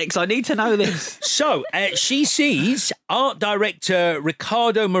see, Alex? I need to know this. So she sees art director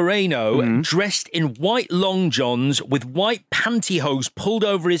Ricardo Moreno dressed in white long johns with white pantyhose pulled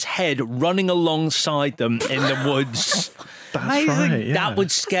over his head running alongside them in the woods. That's right, yeah. That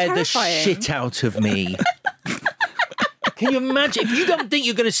would scare the shit out of me. Can you imagine? If you don't think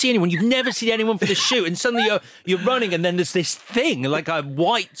you're going to see anyone, you've never seen anyone for the shoot, and suddenly you're running, and then there's this thing, like a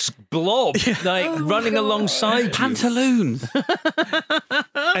white blob, running alongside you. Pantaloons.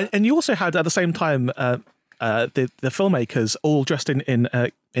 And you also had, at the same time, the filmmakers all dressed in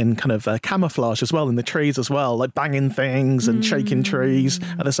kind of camouflage as well, in the trees as well, like banging things and shaking trees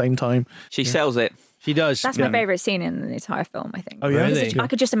at the same time. She sells it. She does. That's my favourite scene in the entire film, I think. Oh, yeah? Really? I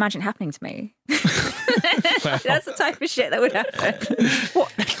could just imagine happening to me. That's the type of shit that would happen.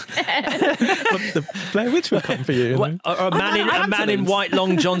 What? The Blair Witch will come for you. A man in white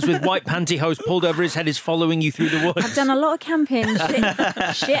long johns with white pantyhose pulled over his head is following you through the woods. I've done a lot of camping.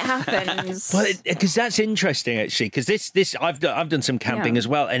 Shit happens. Well, because that's interesting, actually, because this I've done some camping as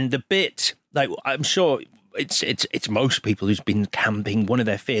well, and the bit, like, I'm sure it's most people who's been camping, one of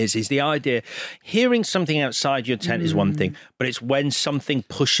their fears is the idea, hearing something outside your tent is one thing, but it's when something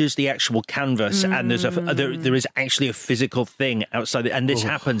pushes the actual canvas and there is actually a physical thing outside it, and this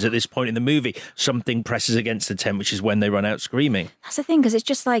happens at this point in the movie. Something presses against the tent, which is when they run out screaming. That's the thing, because it's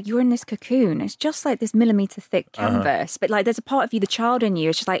just like you're in this cocoon. It's just like this millimetre thick canvas, but like there's a part of you, the child in you,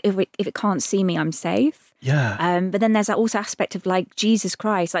 it's just like, if it can't see me, I'm safe. Yeah. But then there's that also aspect of like Jesus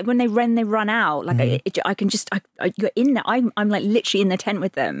Christ, like when they run out, like I can just you're in there. I'm like literally in the tent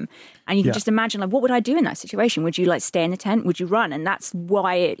with them, and you can just imagine, like, what would I do in that situation? Would you like stay in the tent? Would you run? And that's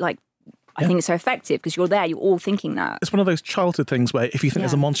why it, like, I think it's so effective, because you're there, you're all thinking that. It's one of those childhood things where if you think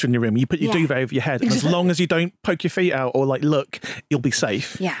there's a monster in your room, you put your duvet over your head, and as long as you don't poke your feet out or like look, you'll be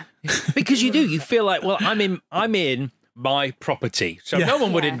safe. Yeah. Because you feel like, well, I'm in my property, so no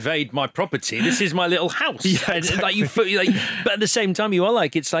one would invade my property. This is my little house. Exactly. But at the same time, you are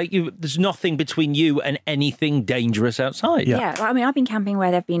like, it's like there's nothing between you and anything dangerous outside. Yeah. I mean, I've been camping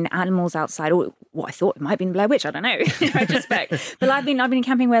where there've been animals outside, or what I thought it might have been Blair Witch. I don't know, in retrospect. But I've been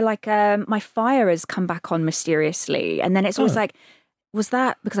camping where like my fire has come back on mysteriously, and then it's always like, was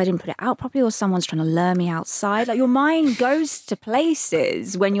that because I didn't put it out properly, or someone's trying to lure me outside? Like, your mind goes to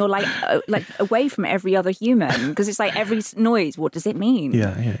places when you're like away from every other human, because it's like every noise, what does it mean?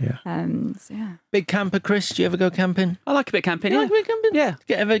 Yeah. Big camper, Chris. Do you ever go camping? I like a bit of camping. You like a bit of camping? Yeah.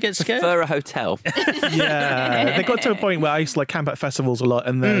 Ever get scared? Prefer a hotel. Yeah. They got to a point where I used to like camp at festivals a lot,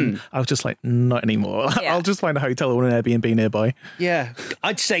 and then I was just like, not anymore. I'll just find a hotel or an Airbnb nearby. Yeah.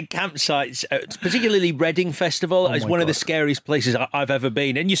 I'd say campsites, particularly Reading Festival, is one of the scariest places I've ever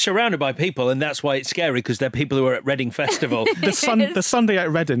been. And you're surrounded by people, and that's why it's scary, because they're people who are at Reading Festival. The Sunday at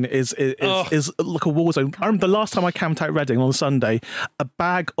Reading is like a war zone. I remember the last time I camped at Reading on a Sunday, a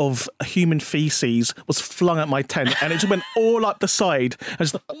bag of human feces was flung at my tent, and it just went all up the side. I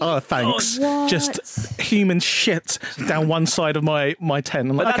just thought, oh, thanks. Just human shit down one side of my tent.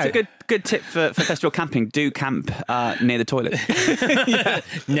 I'm like, that's a good tip for festival camping. Do camp near the toilet.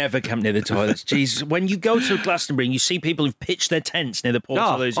 Never camp near the toilets. Jeez, when you go to Glastonbury and you see people who've pitched their tents near the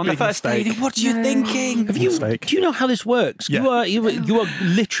portaloos on the first day, what are you thinking? Do you know how this works? Yeah. You are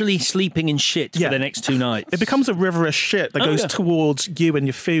literally sleeping in shit for the next 2 nights. It becomes a river of shit that goes towards you and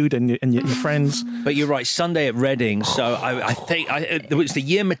your food and your friends. But you're right, Sunday at Reading. So I think it was the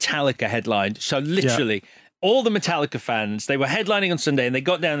year Metallica headlined. So literally, all the Metallica fans, they were headlining on Sunday, and they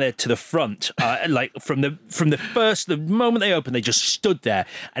got down there to the front, like from the moment they opened, they just stood there,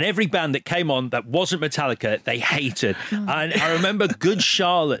 and every band that came on that wasn't Metallica, they hated. And I remember Good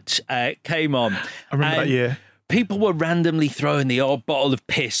Charlotte came on. I remember that year. People were randomly throwing the odd bottle of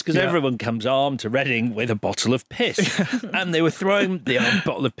piss, because everyone comes armed to Reading with a bottle of piss. And they were throwing the odd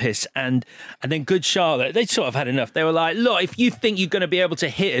bottle of piss. And then Good Charlotte, they sort of had enough. They were like, look, if you think you're going to be able to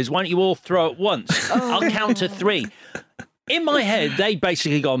hit us, why don't you all throw at once? I'll count to 3. In my head, they'd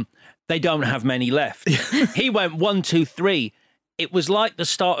basically gone, they don't have many left. He went 1, 2, 3. It was like the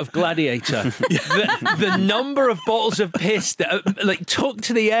start of Gladiator. The number of bottles of piss that like took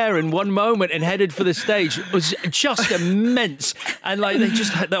to the air in one moment and headed for the stage was just immense. And like they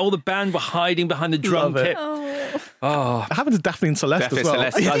just had all the band were hiding behind the drum kit. It happened to Daphne and Celeste as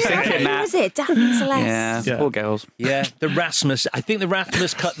well. Celeste. I was thinking that. Who was it? Daphne and Celeste. Yeah, poor girls. Yeah, the Rasmus. I think the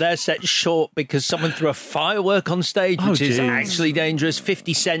Rasmus cut their set short because someone threw a firework on stage, which is actually dangerous.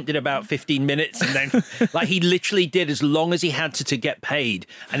 50 Cent did about 15 minutes, and then like he literally did as long as he had to get paid.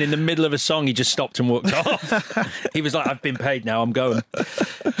 And in the middle of a song, he just stopped and walked off. He was like, I've been paid now, I'm going.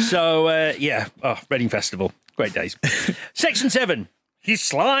 So, Reading Festival. Great days. Section 7. He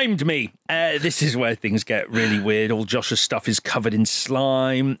slimed me. This is where things get really weird. All Josh's stuff is covered in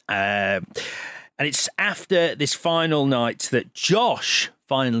slime. And it's after this final night that Josh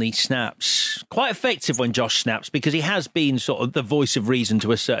finally snaps. Quite effective when Josh snaps, because he has been sort of the voice of reason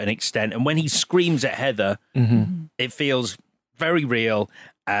to a certain extent. And when he screams at Heather, it feels very real.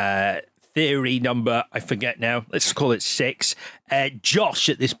 Theory number, I forget now. Let's call it 6. Josh,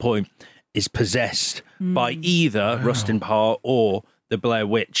 at this point, is possessed by either Rustin Parr or the Blair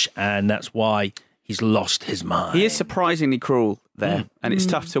Witch, and that's why he's lost his mind. He is surprisingly cruel there, and it's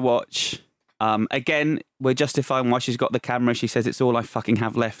tough to watch. Again, we're justifying why she's got the camera. She says it's all I fucking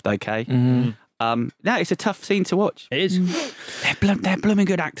have left, okay? No, it's a tough scene to watch. It is. They're blooming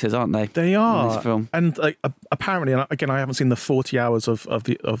good actors, aren't they? They are. In this film. And apparently, and again, I haven't seen the 40 hours of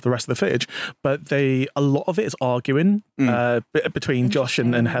the rest of the footage, but a lot of it is arguing between Josh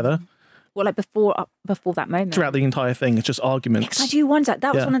and Heather. Well, like before that moment. Throughout the entire thing, it's just arguments. Because I do wonder,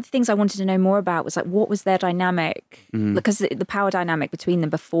 that was one of the things I wanted to know more about, was like, what was their dynamic? Because the power dynamic between them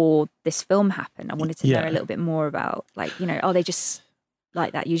before this film happened, I wanted to know a little bit more about, like, you know, are they just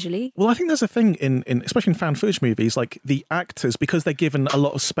like that usually? Well, I think there's a thing in especially in found footage movies, like the actors, because they're given a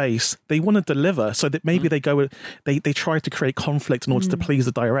lot of space, they want to deliver, so that maybe they try to create conflict in order to please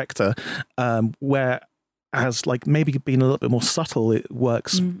the director, whereas like maybe being a little bit more subtle, it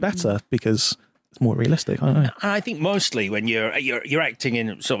works better because it's more realistic. I don't know. I think mostly when you're acting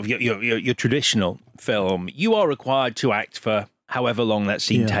in sort of your traditional film, you are required to act for however long that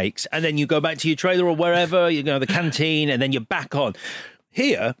scene takes, and then you go back to your trailer or wherever, you know, the canteen, and then you're back on.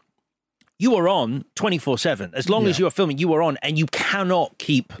 Here, you are on 24/7. As long as you are filming, you are on, and you cannot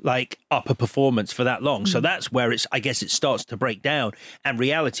keep like up a performance for that long. So that's where I guess it starts to break down. And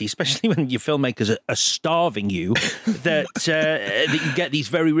reality, especially when your filmmakers are starving you, that you get these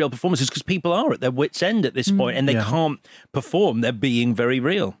very real performances, because people are at their wits' end at this point, and they can't perform. They're being very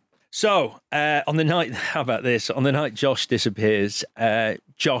real. So, on the night, how about this? On the night Josh disappears,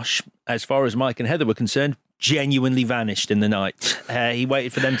 Josh, as far as Mike and Heather were concerned, genuinely vanished in the night. He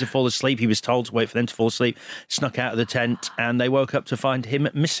waited for them to fall asleep. He was told to wait for them to fall asleep, snuck out of the tent, and they woke up to find him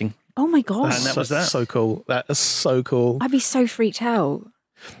missing. Oh my God. And that was that. So cool. That is so cool. I'd be so freaked out.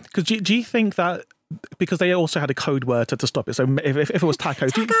 Because do you think that, because they also had a code word to stop it, so if it was taco,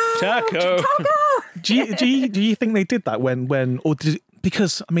 taco. Do you think they did that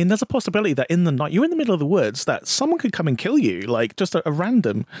because, I mean, there's a possibility that in the night, you're in the middle of the woods, that someone could come and kill you, like just a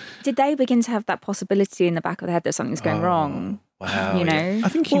random. Did they begin to have that possibility in the back of their head that something's going wrong? Wow. You know? I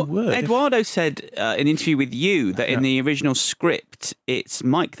think he would. Eduardo said in an interview with you that in the original script, it's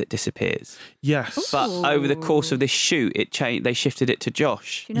Mike that disappears. Yes. But over the course of this shoot, they shifted it to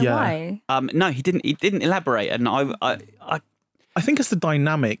Josh. Do you know why? No, he didn't elaborate. And I think it's the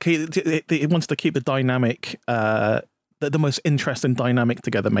dynamic. He wants to keep the dynamic, the most interesting dynamic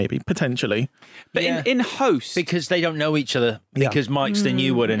together, maybe, potentially. But in Host, because they don't know each other, because Mike's the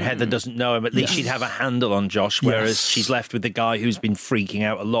new one and Heather doesn't know him, at least she'd have a handle on Josh, whereas she's left with the guy who's been freaking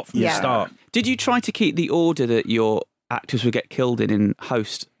out a lot from the start. Did you try to keep the order that your actors would get killed in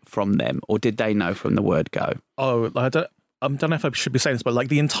Host from them, or did they know from the word go? Oh, I don't know if I should be saying this, but like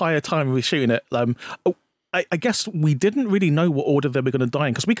the entire time we were shooting it, I guess we didn't really know what order they were going to die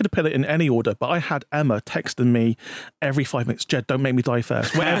in, because we could have put it in any order, but I had Emma texting me every 5 minutes, Jed, don't make me die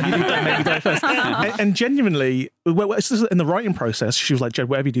first. Whatever you do, don't make me die first. And genuinely, in the writing process, she was like, Jed,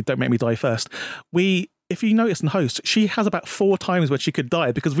 whatever you do, don't make me die first. If you notice in Host, she has about 4 times where she could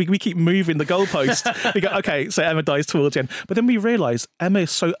die, because we keep moving the goalpost. We go, okay, so Emma dies towards the end. But then we realise Emma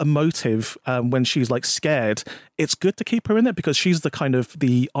is so emotive when she's like scared. It's good to keep her in it, because she's the kind of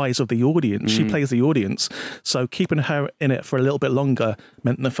the eyes of the audience. She plays the audience. So keeping her in it for a little bit longer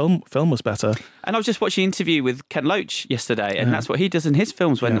meant the film was better. And I was just watching an interview with Ken Loach yesterday, and that's what he does in his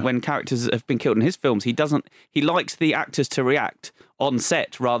films when characters have been killed in his films. He likes the actors to react on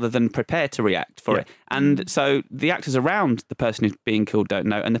set rather than prepare to react for it. And so the actors around the person who's being killed don't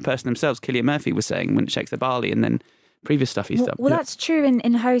know, and the person themselves, Cillian Murphy was saying when Shakespeare Barley, and then previous stuff he's done. Well, that's true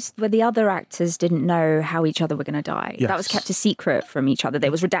in Host, where the other actors didn't know how each other were going to die. Yes. That was kept a secret from each other.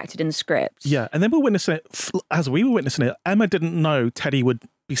 That was redacted in the script. Yeah, and then we're witnessing it, as we were witnessing it, Emma didn't know Teddy would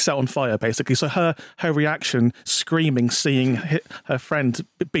be set on fire, basically. So her reaction, screaming, seeing her friend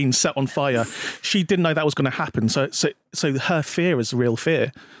being set on fire, she didn't know that was going to happen. So her fear is real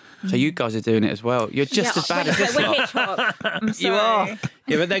fear. So you guys are doing it as well. You're just as bad as this lot. I'm sorry. You are.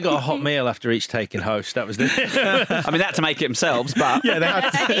 Yeah, but they got a hot meal after each take in Host. That was I mean, they had to make it themselves, but yeah, they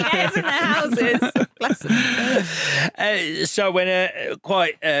had to. Yes, in their houses. Bless him. So when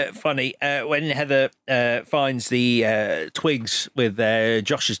quite funny when Heather finds the twigs with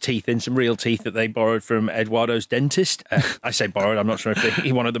Josh's teeth in, some real teeth that they borrowed from Eduardo's dentist. I say borrowed, I'm not sure if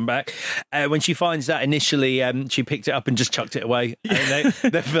he wanted them back. When she finds that, initially she picked it up and just chucked it away. And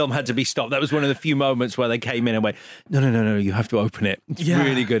the film had to be stopped. That was one of the few moments where they came in and went, no, you have to open it. It's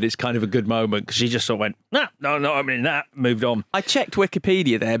really good. It's kind of a good moment, because she just sort of went, no, not opening that, moved on. I checked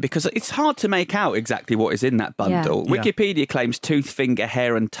Wikipedia there because it's hard to make out exactly what is in that bundle. Yeah. Wikipedia claims tooth, finger,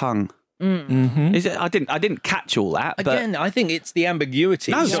 hair and tongue. Mm-hmm. Is it? I didn't catch all that. Again, I think it's the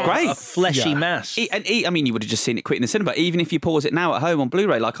ambiguity. No, it's great. A fleshy mass. I mean, you would have just seen it quick in the cinema. Even if you pause it now at home on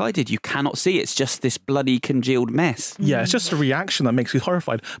Blu-ray like I did, you cannot see it. It's just this bloody congealed mess. Yeah, it's just a reaction that makes you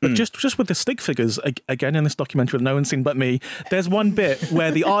horrified. But just with the stick figures, again, in this documentary that no one's seen but me, there's one bit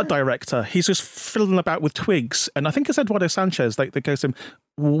where the art director, he's just fiddling about with twigs. And I think it's Eduardo Sanchez that goes to him,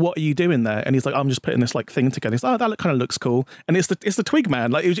 what are you doing there? And he's like, I'm just putting this thing together. He's like, that kind of looks cool. And it's the twig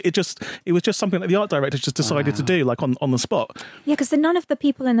man. Like it was just something that the art director just decided to do, like on the spot. Yeah, because none of the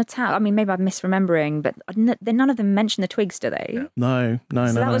people in the town, I mean, maybe I'm misremembering, but none of them mention the twigs, do they? No.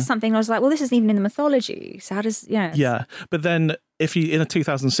 So that was something I was like, well, this isn't even in the mythology. So how does, Yeah, but then if you, in a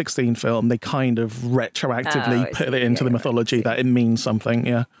 2016 film, they kind of retroactively put it into the mythology that it means something,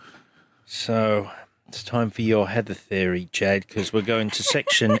 yeah. So it's time for your Heather theory, Jed, because we're going to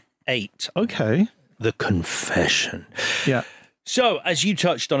section 8. Okay. The confession. Yeah. So, as you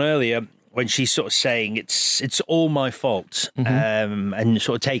touched on earlier, when she's sort of saying it's all my fault, and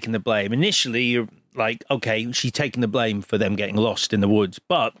sort of taking the blame. Initially, you're like, okay, she's taking the blame for them getting lost in the woods,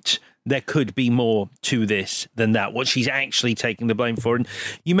 but there could be more to this than that, what she's actually taking the blame for. And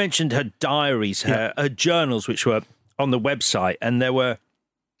you mentioned her diaries, her journals, which were on the website, and there were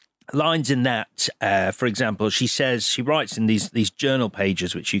lines in that, for example, she writes in these journal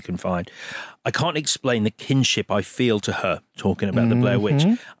pages, which you can find, I can't explain the kinship I feel to her, talking about the Blair Witch.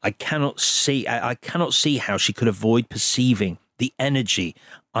 I cannot see how she could avoid perceiving the energy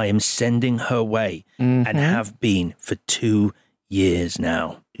I am sending her way and have been for 2 years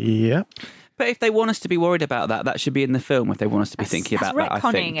now. Yeah. But if they want us to be worried about that should be in the film. If they want us to be thinking about that, I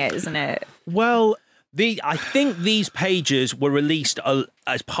think. Retconning it, isn't it? Well, I think these pages were released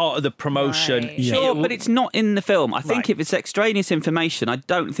as part of the promotion. Right. Sure, but it's not in the film. I think if it's extraneous information, I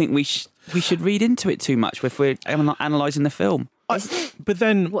don't think we should read into it too much if we're analysing the film. But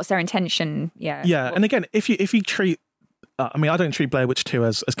then, what's their intention? Yeah. Yeah, and again, if you treat, I mean, I don't treat Blair Witch 2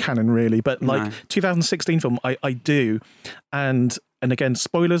 as canon really, but like 2016 film, I do, and again,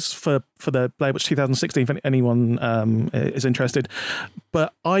 spoilers for the Blair Witch 2016 if anyone is interested.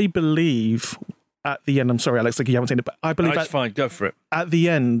 But I believe at the end, I'm sorry, Alex, like you haven't seen it, but I believe that's fine. Go for it. At the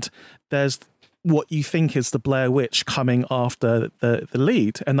end, there's what you think is the Blair Witch coming after the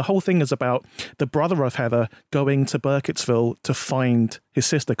lead, and the whole thing is about the brother of Heather going to Burkittsville to find his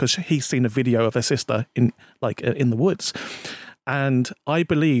sister because he's seen a video of her sister in the woods. And I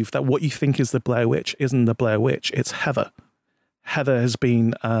believe that what you think is the Blair Witch isn't the Blair Witch; it's Heather. Heather has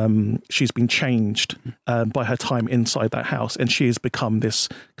been she's been changed by her time inside that house, and she has become this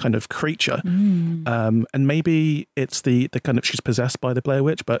kind of creature. And maybe it's the kind of, she's possessed by the Blair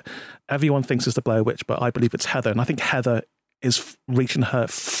Witch, but everyone thinks it's the Blair Witch, but I believe it's Heather. And I think Heather is reaching her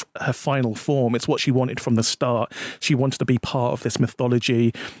final form. It's what she wanted from the start. She wanted to be part of this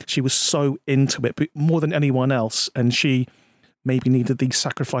mythology. She was so into it, but more than anyone else, and she maybe needed these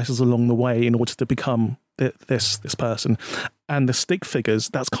sacrifices along the way in order to become this person. And the stick figures,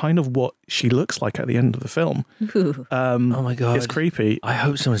 that's kind of what she looks like at the end of the film. Oh my God. It's creepy. I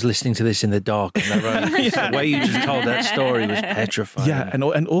hope someone's listening to this in the dark. The way you just told that story was petrifying. Yeah,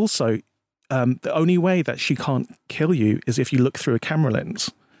 and also, the only way that she can't kill you is if you look through a camera lens.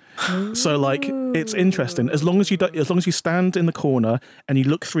 So like, it's interesting. As long as you stand in the corner and you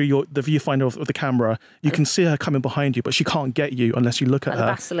look through the viewfinder of the camera, you can see her coming behind you, but she can't get you unless you look at her.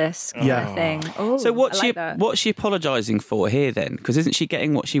 The basilisk thing. So what's she apologising for here then? Because isn't she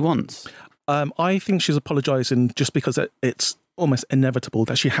getting what she wants? I think she's apologising just because it's almost inevitable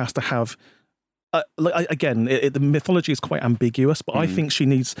that she has to have. The mythology is quite ambiguous, but I think she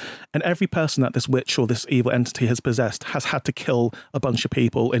needs, and every person that this witch or this evil entity has possessed has had to kill a bunch of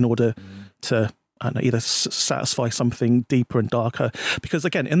people in order to either satisfy something deeper and darker. Because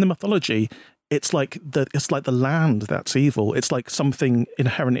again, in the mythology, it's like the land that's evil. It's like something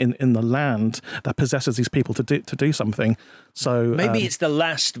inherent in the land that possesses these people to do something. So maybe it's the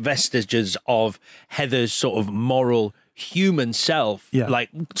last vestiges of Heather's sort of moral human self, like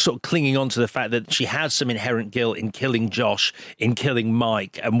sort of clinging on to the fact that she has some inherent guilt in killing Josh, in killing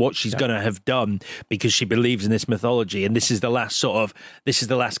Mike, and what she's going to have done because she believes in this mythology. And this is the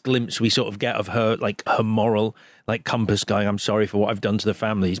last glimpse we sort of get of her, like her moral like compass going, I'm sorry for what I've done to the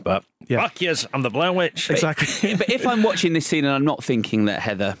families, but fuck yes, I'm the Blair Witch. Exactly. But if I'm watching this scene and I'm not thinking that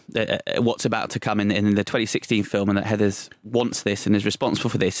Heather, what's about to come in the 2016 film, and that Heather wants this and is responsible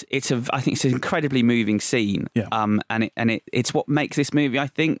for this, I think it's an incredibly moving scene. Yeah. It's what makes this movie, I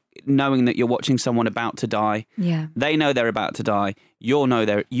think, knowing that you're watching someone about to die. Yeah. They know they're about to die. You know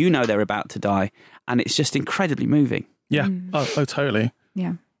they're about to die, and it's just incredibly moving. Yeah. Oh, totally.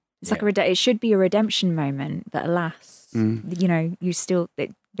 Yeah. It's like it should be a redemption moment, but alas, you know,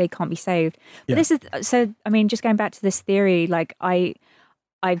 they can't be saved. But this is, so, I mean, just going back to this theory, like I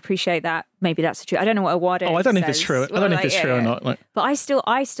appreciate that. Maybe that's true. I don't know what Awado I don't know if it's true. I don't know if it's true or not. Like. But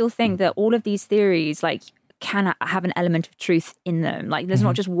I still think that all of these theories, like, can have an element of truth in them. Like, there's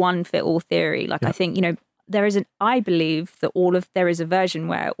not just one fit all theory. Like, I think, you know, I believe that there is a version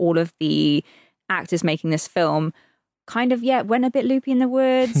where all of the actors making this film kind of, went a bit loopy in the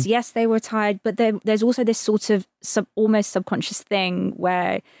woods. Yes, they were tired, but there's also this sort of almost subconscious thing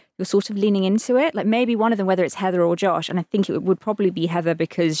where you're sort of leaning into it. Like maybe one of them, whether it's Heather or Josh, and I think it would probably be Heather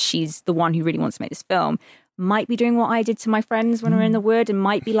because she's the one who really wants to make this film, might be doing what I did to my friends when we were in the wood, and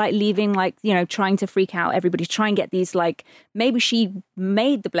might be like leaving, like, you know, trying to freak out everybody, try and get these, like, maybe she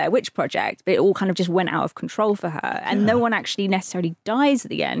made the Blair Witch Project, but it all kind of just went out of control for her. And no one actually necessarily dies at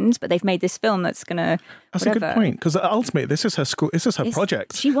the end, but they've made this film that's going to That's a good point, because ultimately this is her school, this is her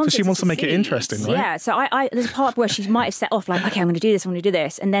project. She wants to make it interesting, right? Yeah, so I there's a part where she might have set off like, okay, I'm going to do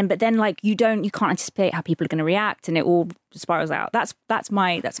this, and then like you can't anticipate how people are going to react, and it all spirals out. That's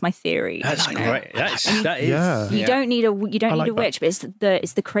my theory. That's great. That is. Yeah. You don't need a witch, but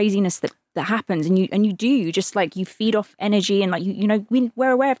it's the craziness that happens, and you just like you feed off energy, and like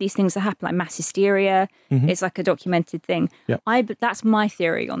we're aware of these things that happen, like mass hysteria. It's like a documented thing. But that's my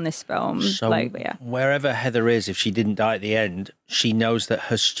theory on this film. So wherever Heather is, if she didn't die at the end, she knows that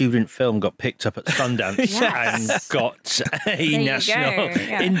her student film got picked up at Sundance and got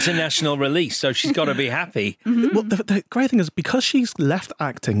a international release. So she's got to be happy. Well, the great thing is, because she's left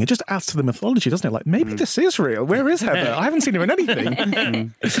acting, it just adds to the mythology, doesn't it? Like, maybe this is real. Where is Heather? I haven't seen her in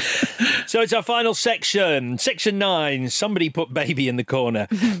anything. So it's our final section, Section 9. Somebody put baby in the corner.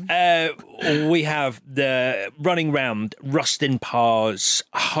 We have the running round Rustin Parr's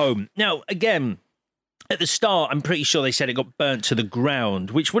home. Now, again, at the start, I'm pretty sure they said it got burnt to the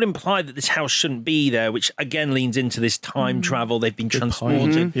ground, which would imply that this house shouldn't be there, which again leans into this time travel. They've been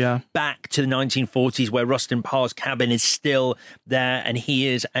transported back to the 1940s, where Rustin Parr's cabin is still there, and he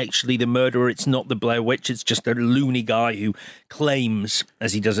is actually the murderer. It's not the Blair Witch. It's just a loony guy who claims,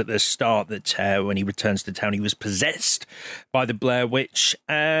 as he does at the start, that when he returns to town, he was possessed by the Blair Witch.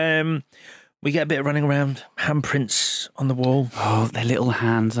 We get a bit of running around, handprints on the wall. Oh, they're little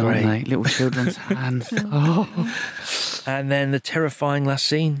hands, aren't they? Little children's hands. Oh. And then the terrifying last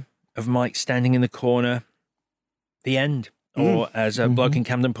scene of Mike standing in the corner. The end. Or, as a bloke in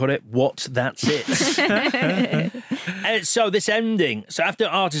Camden put it, that's it. So this ending, so after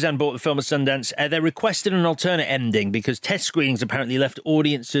Artisan bought the film at Sundance, they requested an alternate ending because test screenings apparently left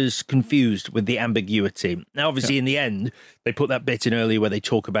audiences confused with the ambiguity. Now, obviously, in the end, they put that bit in earlier where they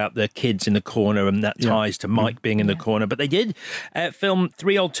talk about the kids in the corner, and that ties to Mike being in the corner. But they did film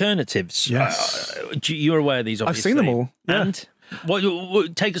 3 alternatives. Yes. You're aware of these, obviously. I've seen them all. Yeah. And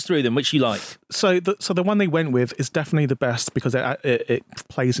what, take us through them, which you like. So the one they went with is definitely the best because it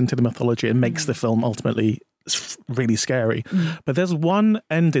plays into the mythology and makes the film ultimately really scary. But there's one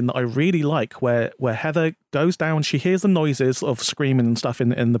ending that I really like where Heather goes down, she hears the noises of screaming and stuff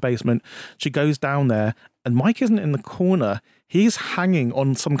in the basement. She goes down there and Mike isn't in the corner. He's hanging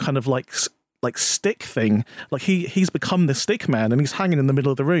on some kind of like stick thing. Like he's become the stick man and he's hanging in the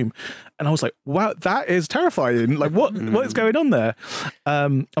middle of the room. And I was like, wow, that is terrifying. Like what is going on there?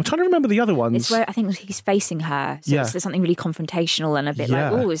 I'm trying to remember the other ones. It's where I think he's facing her. So there's something really confrontational and a bit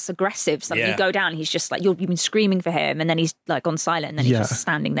like, oh, it's aggressive. So you go down and he's just like, you've been screaming for him, and then he's like gone silent, and then he's just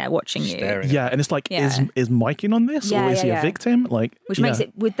standing there watching you. Yeah, and it's like, is Mike in on this? Or is he a victim? Like, which makes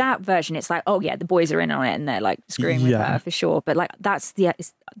it, with that version, it's like, oh yeah, the boys are in on it and they're like screaming with her for sure. But like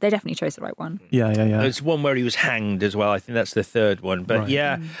they definitely chose the right one. Yeah. There's one where he was hanged as well. I think that's the third one. But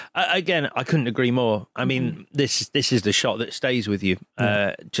again, I couldn't agree more. I mean, this is the shot that stays with you.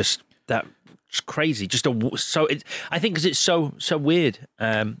 Just that, it's crazy. I think because it's so weird.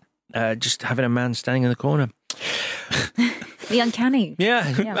 Just having a man standing in the corner. The uncanny. Yeah.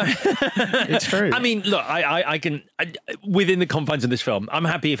 It's true. I mean, look, I can, within the confines of this film, I'm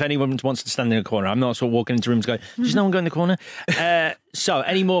happy if anyone wants to stand in a corner. I'm not sort of walking into rooms going, does no one go in the corner? So,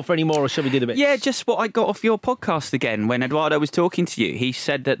 any more, or shall we do the bit? Yeah, just what I got off your podcast again when Eduardo was talking to you. He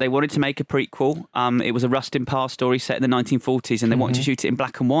said that they wanted to make a prequel. It was a Rustin Parr story set in the 1940s and they wanted to shoot it in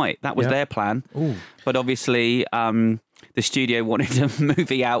black and white. That was their plan. Ooh. But obviously, the studio wanted a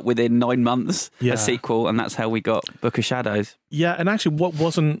movie out within 9 months, a sequel, and that's how we got Book of Shadows. Yeah, and actually what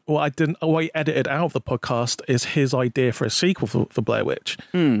I edited out of the podcast is his idea for a sequel for Blair Witch.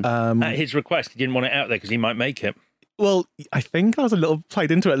 At his request, he didn't want it out there because he might make it. Well, I think I was played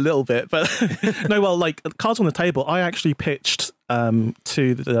into it a little bit, but no, well, like cards on the table, I actually pitched to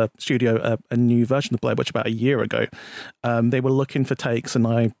the studio a new version of Blair Witch about a year ago. They were looking for takes and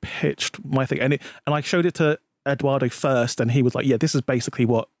I pitched my thing and I showed it to Eduardo first and he was like, yeah, this is basically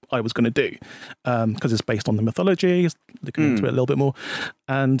what I was going to do because it's based on the mythology, looking into it a little bit more.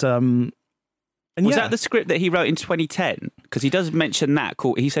 And was that the script that he wrote in 2010? Because he does mention that.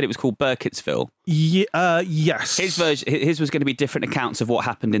 He said it was called Burkittsville. Yes. His version, his was going to be different accounts of what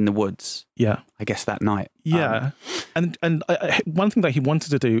happened in the woods. Yeah. I guess that night. Yeah. And one thing that he wanted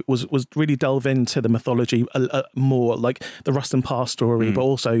to do was really delve into the mythology more, like the Rustin Parr story, but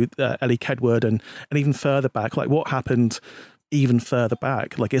also Ellie Kedward and even further back, like what happened even further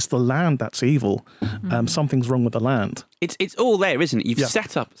back. Like it's the land that's evil. Something's wrong with the land. It's all there, isn't it? You've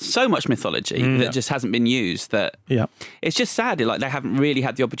set up so much mythology that just hasn't been used. That it's just sad. Like they haven't really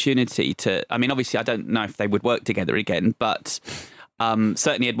had the opportunity to. I mean, obviously, I don't know if they would work together again, but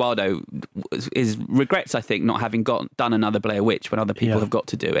certainly Eduardo regrets, I think, not having done another Blair Witch when other people have got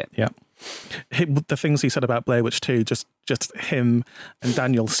to do it. Yeah. The things he said about Blair Witch 2, just him and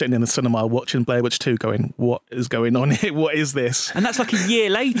Daniel sitting in the cinema watching Blair Witch 2 going, what is going on here? What is this? And that's like a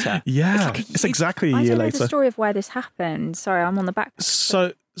year later. Yeah, it's exactly a year later. I don't know the story of why this happened. Sorry, I'm on the back.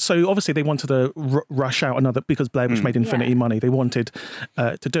 So obviously they wanted to rush out another, because Blair Witch made infinity money. They wanted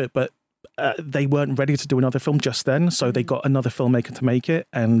to do it, but they weren't ready to do another film just then, so they got another filmmaker to make it,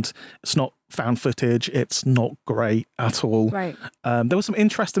 and it's not found footage. It's not great at all. Right. There were some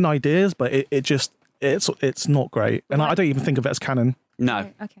interesting ideas, but it's not great, and I don't even think of it as canon. No.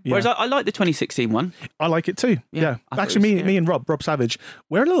 Okay. Yeah. Whereas I like the 2016 one. I like it too. Yeah. Actually, me and Rob Savage,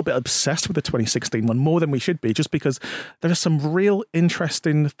 we're a little bit obsessed with the 2016 one, more than we should be, just because there are some real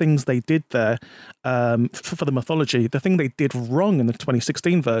interesting things they did there for the mythology. The thing they did wrong in the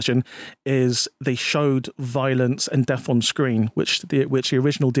 2016 version is they showed violence and death on screen, which the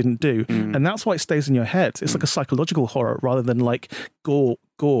original didn't do. And that's why it stays in your head. It's like a psychological horror rather than like gore.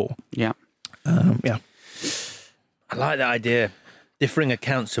 Yeah. Yeah. I like that idea. Differing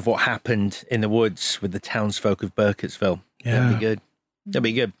accounts of what happened in the woods with the townsfolk of Burkittsville. Yeah. That'd be good. That'd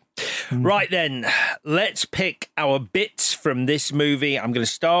be good. Right then, let's pick our bits from this movie. I'm going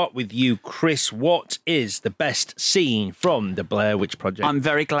to start with you, Chris. What is the best scene from the Blair Witch Project? I'm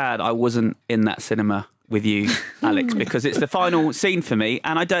very glad I wasn't in that cinema with you, Alex, because it's the final scene for me,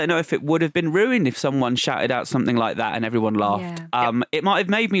 and I don't know if it would have been ruined if someone shouted out something like that and everyone laughed. Yeah. It might have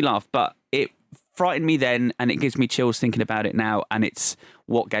made me laugh, but it frightened me then, and it gives me chills thinking about it now, and it's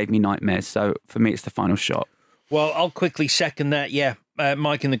what gave me nightmares. So for me, it's the final shot. Well, I'll quickly second that. Yeah,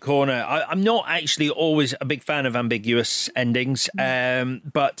 Mike in the corner. I'm not actually always a big fan of ambiguous endings,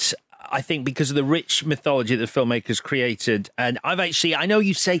 but I think because of the rich mythology that the filmmakers created, and I know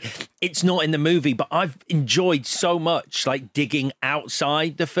you say it's not in the movie, but I've enjoyed so much like digging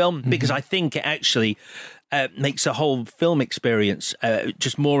outside the film because I think it actually makes the whole film experience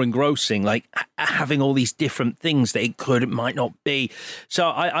just more engrossing, like having all these different things that it might not be. So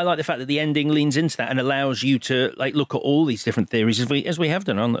I like the fact that the ending leans into that and allows you to like look at all these different theories as we have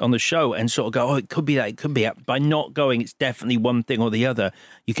done on the show and sort of go, oh, it could be that, it could be that. By not going, it's definitely one thing or the other.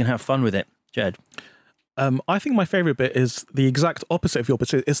 You can have fun with it. Jed? I think my favourite bit is the exact opposite of your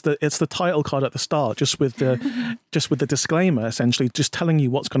bit. It's the title card at the start, just with the disclaimer, essentially, just telling you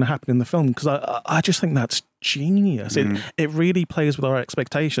what's going to happen in the film. Because I just think that's genius. It really plays with our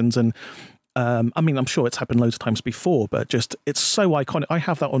expectations, and I mean, I'm sure it's happened loads of times before, but just it's so iconic. I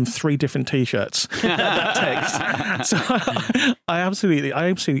have that on 3 different T-shirts. that text. So I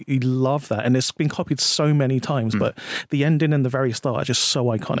absolutely love that, and it's been copied so many times. But the ending and the very start are just so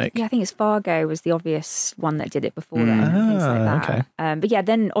iconic. Yeah, I think it's Fargo was the obvious one that did it before then. And things like that. Okay. But yeah,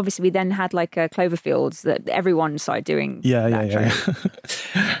 then obviously we then had like Cloverfields that everyone started doing. Yeah.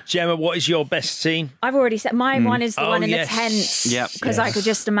 Gemma, what is your best scene? I've already said my one is the one in the tent. Yep. Because I could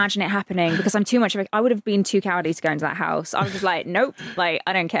just imagine it happening. Because I'm too much of I would have been too cowardly to go into that house. I was just like, nope, like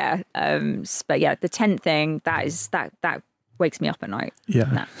I don't care. But yeah, the tent thing, that wakes me up at night.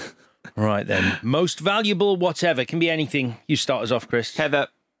 Yeah. Right then. Most valuable whatever. Can be anything. You start us off, Chris. Heather.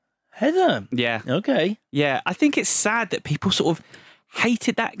 Yeah. Okay. Yeah. I think it's sad that people sort of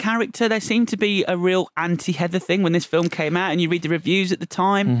hated that character. There seemed to be a real anti-Heather thing when this film came out, and you read the reviews at the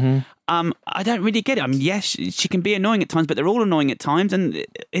time. I don't really get it. I mean, yes, she can be annoying at times, but they're all annoying at times, and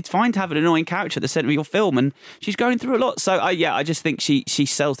it's fine to have an annoying character at the centre of your film, and she's going through a lot. So, I just think she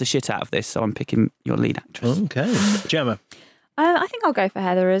sells the shit out of this, so I'm picking your lead actress. Okay. Gemma. I think I'll go for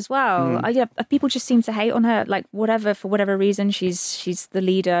Heather as well. People just seem to hate on her, like for whatever reason. She's the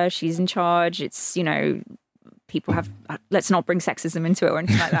leader. She's in charge. It's, people have, let's not bring sexism into it or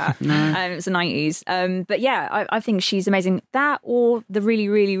anything like that. It's the 90s. But yeah, I think she's amazing. That or the really,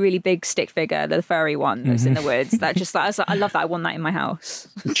 really, really big stick figure, the furry one that's in the woods. That just, I love that. I want that in my house.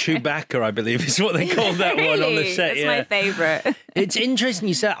 Chewbacca, I believe, is what they call that one on the set. That's my favourite. It's interesting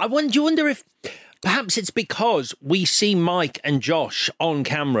you said. Do you wonder if perhaps it's because we see Mike and Josh on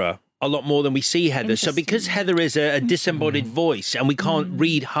camera a lot more than we see Heather. So because Heather is a disembodied voice and we can't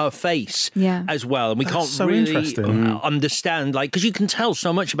read her face as well, and we can't really understand, like, because you can tell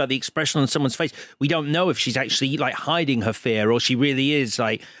so much about the expression on someone's face. We don't know if she's actually like hiding her fear or she really is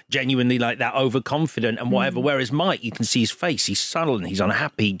like genuinely like that overconfident and whatever. Whereas Mike, you can see his face. He's sullen. He's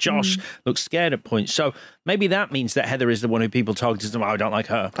unhappy. Josh looks scared at points. So maybe that means that Heather is the one who people target as, I don't like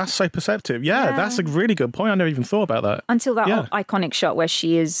her. That's so perceptive. Yeah, that's a really good point. I never even thought about that. Until that iconic shot where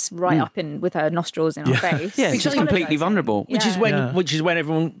she is right up in with her nostrils in our face. Yeah, she's completely vulnerable. Which is when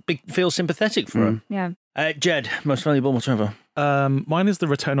everyone feels sympathetic for her. Yeah. Jed, most valuable whatever. Mine is the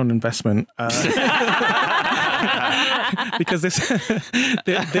return on investment. Because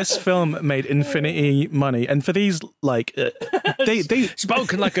this film made infinity money, and for these they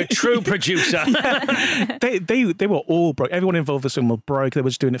spoken like a true producer. They were all broke. Everyone involved in this film were broke. They were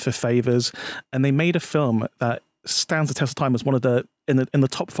just doing it for favors, and they made a film that stands the test of time as one of the in the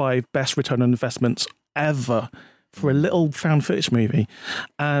top 5 best return on investments ever for a little found footage movie,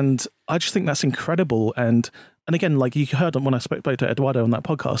 and I just think that's incredible. And again, like you heard when I spoke to Eduardo on that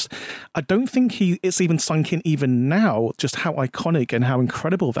podcast, I don't think it's even sunk in even now just how iconic and how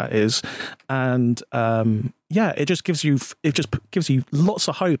incredible that is. And it just gives you lots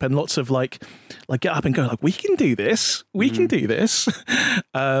of hope and lots of like get up and go, like, we can do this. We can do this.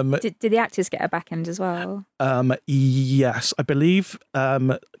 Did the actors get a back end as well? Yes, I believe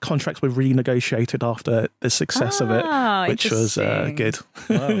contracts were renegotiated after the success of it, which was good.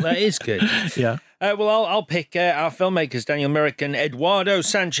 Well, that is good. Yeah. Well, I'll pick our filmmakers, Daniel Myrick and Eduardo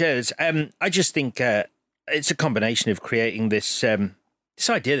Sanchez. I just think it's a combination of creating this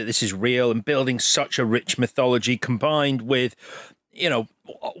idea that this is real and building such a rich mythology combined with,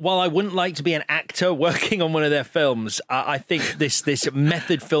 while I wouldn't like to be an actor working on one of their films, I think this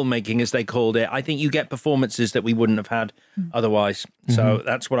method filmmaking, as they called it, I think you get performances that we wouldn't have had otherwise. So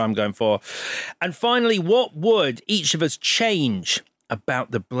that's what I'm going for. And finally, what would each of us change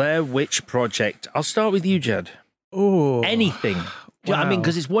about the Blair Witch Project? I'll start with you, Jed. Oh, anything. Wow. I mean,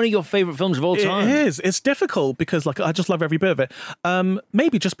 because it's one of your favourite films of all time. It is. It's difficult because, I just love every bit of it.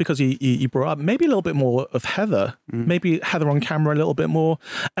 Maybe just because you brought up, maybe a little bit more of Heather. Maybe Heather on camera a little bit more.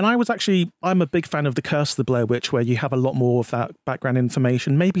 And I'm a big fan of The Curse of the Blair Witch, where you have a lot more of that background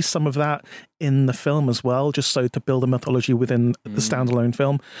information. Maybe some of that in the film as well, just so to build a mythology within the standalone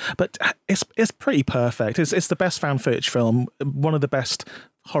film. But it's pretty perfect. It's the best found footage film, one of the best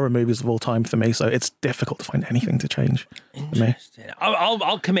horror movies of all time for me, so it's difficult to find anything to change for me.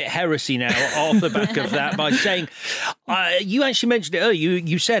 I'll commit heresy now off the back of that by saying you actually mentioned it earlier.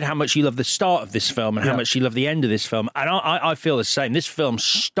 You said how much you love the start of this film and how much you love the end of this film, and I feel the same. This film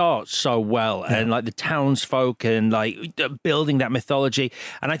starts so well, and like the townsfolk and like building that mythology,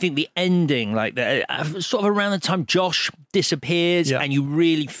 and I think the ending, like sort of around the time Josh disappears, and you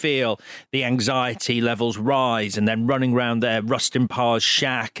really feel the anxiety levels rise, and then running around there, Rustin Parr's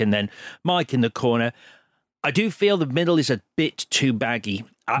shack, and then Mike in the corner. I do feel the middle is a bit too baggy.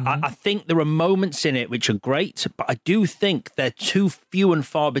 I think there are moments in it which are great, but I do think they're too few and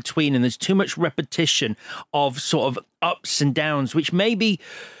far between, and there's too much repetition of sort of ups and downs, which may be,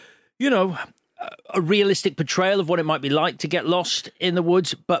 a realistic portrayal of what it might be like to get lost in the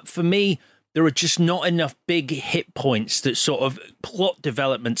woods. But for me, there are just not enough big hit points that sort of plot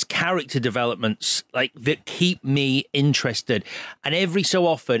developments, character developments, like that keep me interested. And every so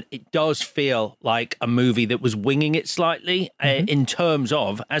often, it does feel like a movie that was winging it slightly in terms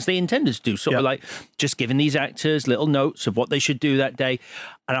of, as they intended to do, sort of like just giving these actors little notes of what they should do that day.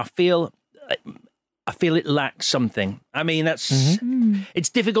 And I feel it lacks something. I mean, that's it's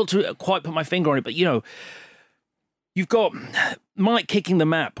difficult to quite put my finger on it, but You've got Mike kicking the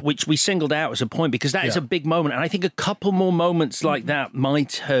map, which we singled out as a point because that is a big moment. And I think a couple more moments like that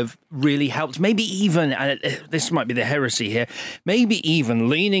might have really helped. Maybe even, this might be the heresy here, maybe even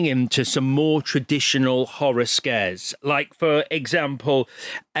leaning into some more traditional horror scares. Like, for example,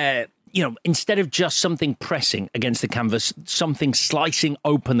 instead of just something pressing against the canvas, something slicing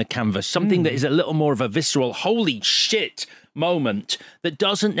open the canvas, something that is a little more of a visceral, holy shit moment that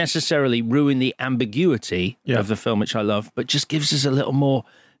doesn't necessarily ruin the ambiguity of the film, which I love, but just gives us a little more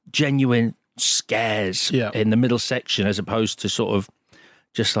genuine scares in the middle section as opposed to sort of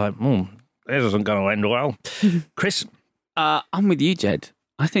just like, this isn't going to end well. Chris? I'm with you, Jed.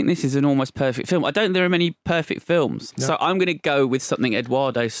 I think this is an almost perfect film. I don't think there are many perfect films. No. So I'm going to go with something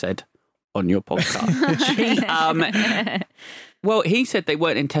Eduardo said on your podcast. Well, he said they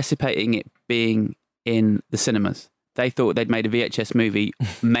weren't anticipating it being in the cinemas. They thought they'd made a VHS movie,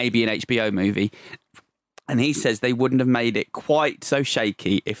 maybe an HBO movie. And he says they wouldn't have made it quite so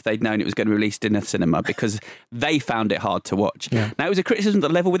shaky if they'd known it was going to be released in a cinema because they found it hard to watch. Yeah. Now, it was a criticism at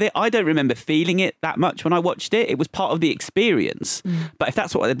the level with it. I don't remember feeling it that much when I watched it. It was part of the experience. But if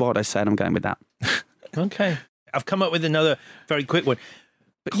that's what Eduardo's saying, I'm going with that. Okay. I've come up with another very quick one.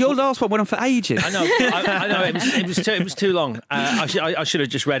 But your last one went on for ages. I know. It was too long. I should have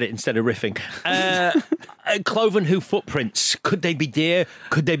just read it instead of riffing. Cloven hoof footprints. Could they be deer?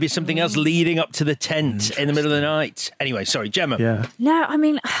 Could they be something else leading up to the tent in the middle of the night? Anyway, sorry, Gemma. Yeah. No, I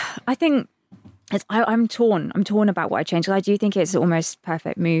mean, I think I'm torn. I'm torn about what I changed. I do think it's an almost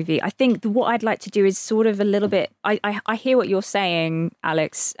perfect movie. I think what I'd like to do is sort of a little bit. I hear what you're saying,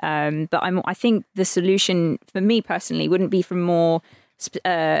 Alex, but I think the solution for me personally wouldn't be from more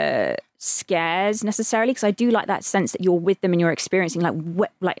scares necessarily, because I do like that sense that you're with them and you're experiencing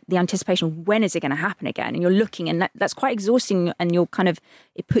like the anticipation of when is it going to happen again, and you're looking, and that's quite exhausting, and you're kind of,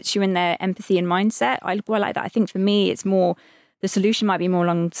 it puts you in their empathy and mindset. I like that. I think for me it's more, the solution might be more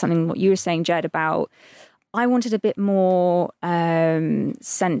along something what you were saying, Jed, about I wanted a bit more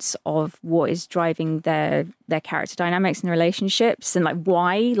sense of what is driving their character dynamics and their relationships, and like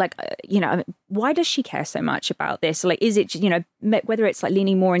why, why does she care so much about this? Like, is it, whether it's like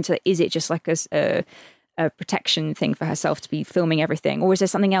leaning more into, is it just like a protection thing for herself to be filming everything, or is there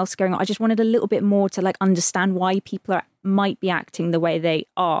something else going on? I just wanted a little bit more to like understand why people might be acting the way they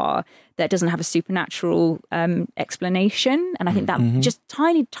are that doesn't have a supernatural explanation. And I think that just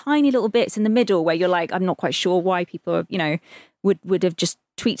tiny little bits in the middle where you're like, I'm not quite sure why people are, would have just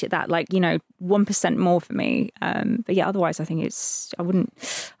tweaked it that 1% more for me. But yeah, otherwise I think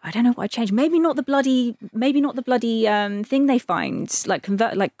I don't know what I'd change. Maybe not the bloody thing they find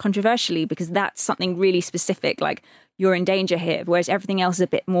controversially, because that's something really specific, like you're in danger here, whereas everything else is a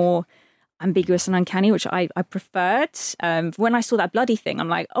bit more ambiguous and uncanny, which I preferred. When I saw that bloody thing, I'm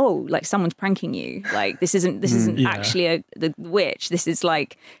like, oh, like someone's pranking you. Like this isn't actually the witch. This is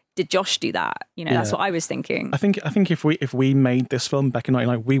like, did Josh do that? That's what I was thinking. I think if we made this film back in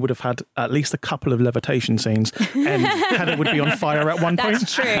 1999, we would have had at least a couple of levitation scenes, and Heather would be on fire at one point.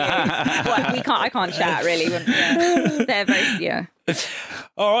 That's true. I can't chat really. Yeah. They're both,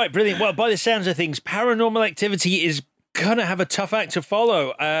 All right, brilliant. Well, by the sounds of things, Paranormal Activity is gonna have a tough act to follow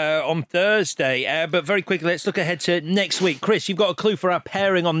on Thursday. But very quickly, let's look ahead to next week. Chris, you've got a clue for our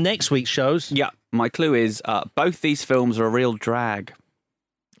pairing on next week's shows. Yeah, my clue is both these films are a real drag.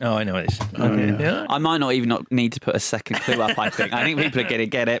 Oh, I know it is. Okay. Yeah. I might not even need to put a second clue up, I think. I think people are going to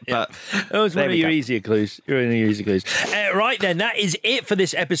get it, but... That was one of your easier clues. Right then, that is it for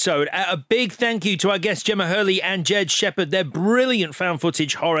this episode. A big thank you to our guests Gemma Hurley and Jed Shepherd. Their brilliant found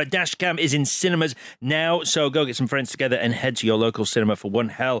footage horror Dashcam is in cinemas now, so go get some friends together and head to your local cinema for one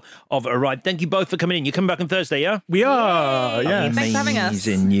hell of a ride. Thank you both for coming in. You're coming back on Thursday, yeah? We are, yeah. Thanks for having us.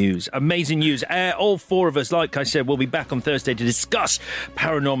 Amazing news. All four of us, like I said, will be back on Thursday to discuss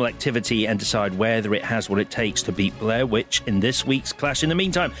Paranormal Activity and decide whether it has what it takes to beat Blair Witch in this week's Clash. In the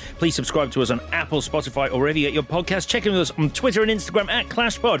meantime, please subscribe to us on Apple, Spotify, or wherever you get your podcast. Check in with us on Twitter and Instagram at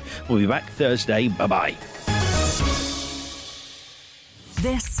ClashPod. We'll be back Thursday. Bye-bye.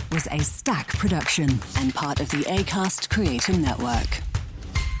 This was a Stack production and part of the Acast Creator Network.